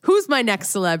God, who's my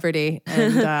next celebrity?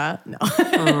 And no,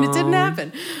 it didn't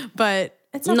happen. But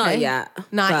It's okay. Not yet.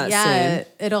 Not but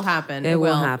yet. It'll happen. It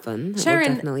will happen. Sharon, it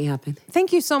will definitely happen.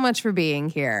 Thank you so much for being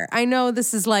here. I know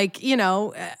this is like, you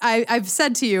know, I've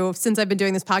said to you since I've been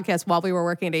doing this podcast while we were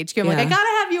working at HQ, I'm like, I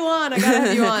gotta have you on. I gotta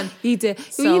have you on. You did.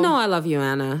 So, well, you know I love you,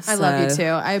 Anna. I love you too.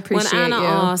 I appreciate when Anna you.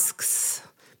 asks,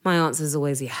 my answer is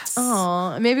always yes.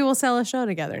 Oh, maybe we'll sell a show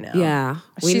together now. Yeah.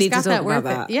 We need to talk about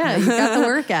that. Yeah, you've got the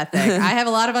work ethic. I have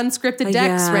a lot of unscripted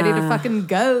decks ready to fucking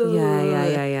go.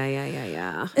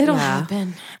 Yeah. It'll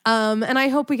happen. And I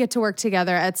hope we get to work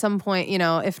together at some point, you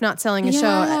know, if not selling a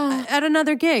show, at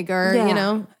another gig or, you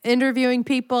know, interviewing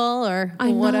people or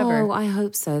whatever. I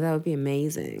hope so. That would be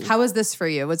amazing. How was this for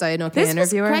you? Was I an okay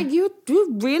interviewer? Craig, you're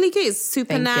really good. It's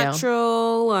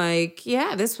supernatural. Like,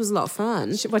 yeah, this was a lot of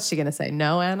fun. What's she going to say?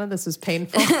 No, Anna, this was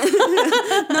painful.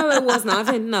 No, it wasn't.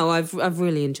 I've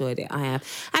really enjoyed it. I have.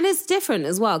 And it's different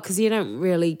as well because you don't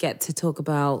really get to talk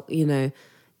about, you know,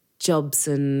 jobs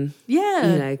and, you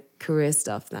know, career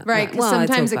stuff. Right, because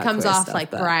sometimes it comes off like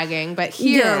bragging, but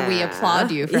here we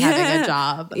applaud you for having a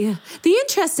job. Yeah. The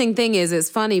interesting thing is it's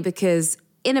funny because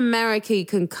in America you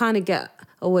can kind of get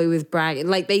away with bragging.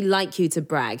 Like they like you to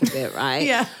brag a bit, right?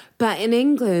 Yeah. But in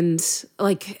England,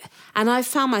 like, and I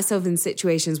found myself in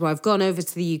situations where I've gone over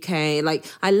to the UK, like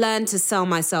I learned to sell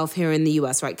myself here in the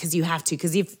US, right? Because you have to,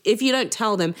 because if you don't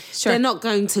tell them, they're not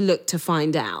going to look to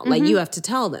find out. Like you have to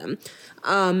tell them.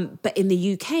 But in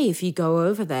the UK, if you go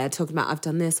over there talking about I've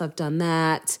done this, I've done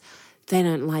that, they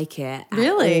don't like it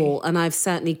at all. And I've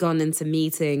certainly gone into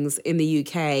meetings in the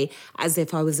UK as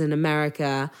if I was in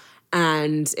America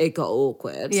and it got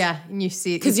awkward. Yeah, and you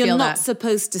see, because you're not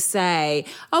supposed to say,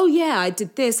 "Oh yeah, I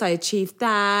did this, I achieved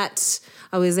that,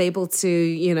 I was able to,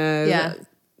 you know,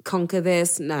 conquer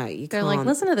this." No, you can't. They're like,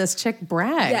 listen to this chick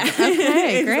brag. Yeah.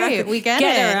 Okay, great, we get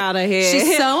her out of here.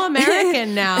 She's so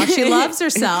American now. She loves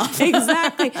herself.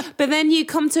 Exactly. But then you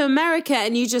come to America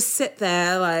and you just sit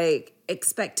there like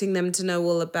expecting them to know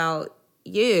all about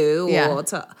you or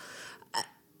to.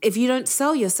 If you don't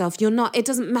sell yourself, you're not, it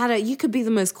doesn't matter. You could be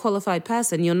the most qualified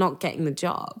person. You're not getting the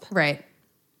job. Right.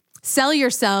 Sell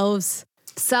yourselves.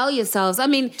 Sell yourselves. I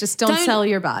mean, just don't sell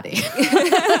your body.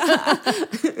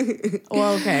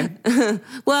 Well, okay.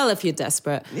 Well, if you're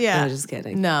desperate. Yeah. No, just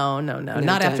kidding. No.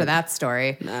 Not after that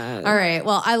story. No. All right.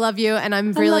 Well, I love you and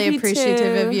I'm really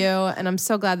appreciative of you. And I'm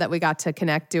so glad that we got to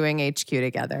connect doing HQ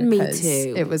together. Me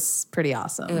too. It was pretty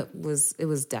awesome. It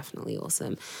was definitely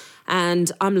awesome.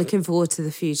 And I'm looking forward to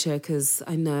the future because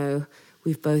I know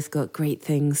we've both got great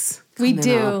things. We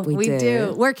do.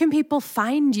 Where can people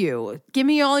find you? Give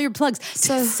me all your plugs.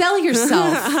 Sell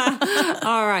yourself.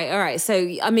 All right. So,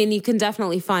 I mean, you can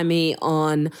definitely find me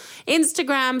on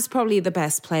Instagram's probably the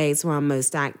best place where I'm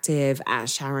most active, at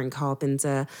Sharon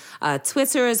Carpenter.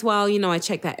 Twitter as well. You know, I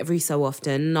check that every so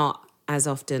often, not as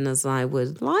often as I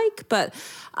would like, but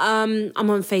I'm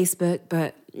on Facebook,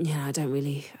 but yeah,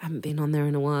 I haven't been on there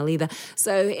in a while either.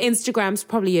 So Instagram's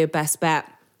probably your best bet.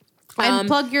 And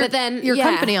plug your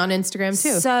company on Instagram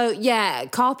too. So yeah,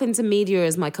 Carpenter Media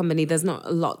is my company. There's not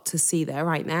a lot to see there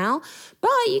right now, but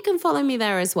you can follow me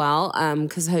there as well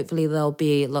because hopefully there'll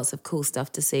be lots of cool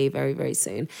stuff to see very, very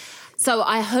soon. So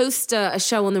I host a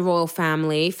show on the royal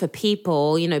family for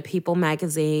People, you know, People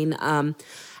magazine.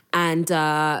 And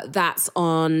that's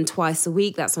on twice a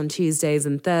week. That's on Tuesdays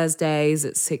and Thursdays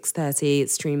at 6:30.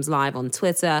 It streams live on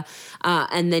Twitter.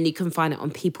 And then you can find it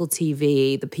on People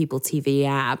TV, the People TV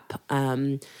app,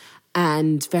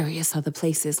 and various other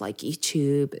places like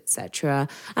YouTube, etc.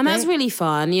 And that's really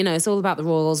fun. You know, it's all about the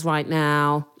royals right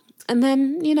now. And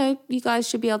then, you know, you guys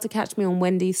should be able to catch me on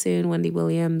Wendy soon, Wendy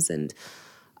Williams, and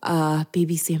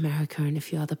BBC America and a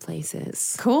few other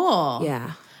places. Cool.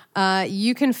 Yeah.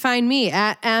 You can find me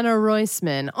at Anna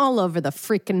Roisman all over the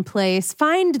freaking place.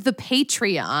 Find the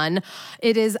Patreon.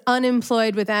 It is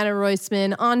Unemployed with Anna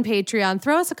Roisman on Patreon.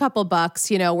 Throw us a couple bucks.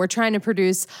 You know, we're trying to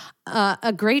produce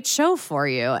a great show for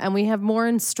you, and we have more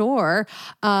in store.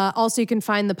 Also, you can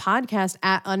find the podcast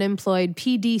at Unemployed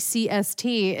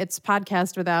PDCST. It's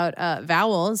podcast without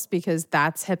vowels because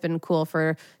that's hip and cool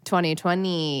for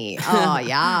 2020. Oh,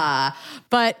 yeah.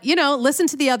 But, you know, listen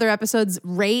to the other episodes,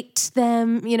 rate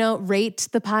them, you know, rate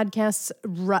the podcasts,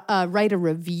 write a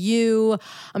review.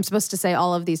 I'm supposed to say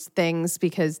all of these things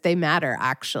because they matter,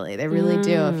 actually. They really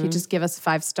do. If you just give us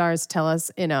 5 stars, tell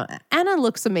us, you know, Anna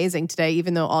looks amazing today,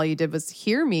 even though all you did was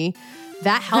hear me.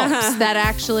 That helps. That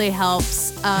actually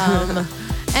helps.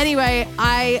 Anyway,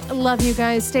 I love you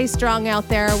guys. Stay strong out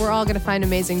there. We're all going to find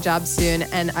amazing jobs soon,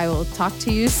 and I will talk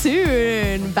to you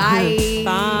soon. Bye.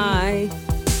 Bye.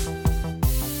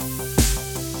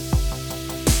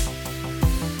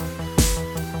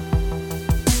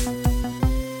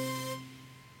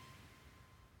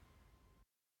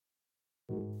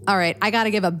 All right, I got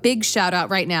to give a big shout out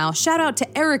right now. Shout out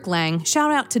to Eric Lang, shout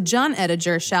out to John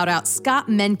Ediger, shout out Scott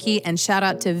Menke, and shout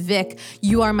out to Vic.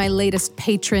 You are my latest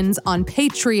patrons on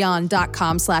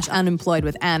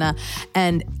patreon.com/unemployedwithanna.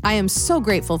 And I am so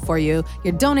grateful for you.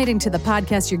 You're donating to the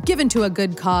podcast, you're giving to a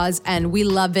good cause, and we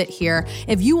love it here.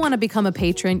 If you want to become a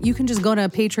patron, you can just go to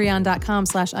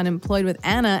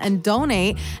patreon.com/unemployedwithanna and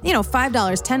donate,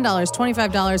 $5, $10,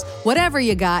 $25, whatever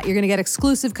you got. You're going to get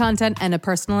exclusive content and a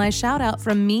personalized shout out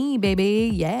from me,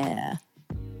 baby. Yeah.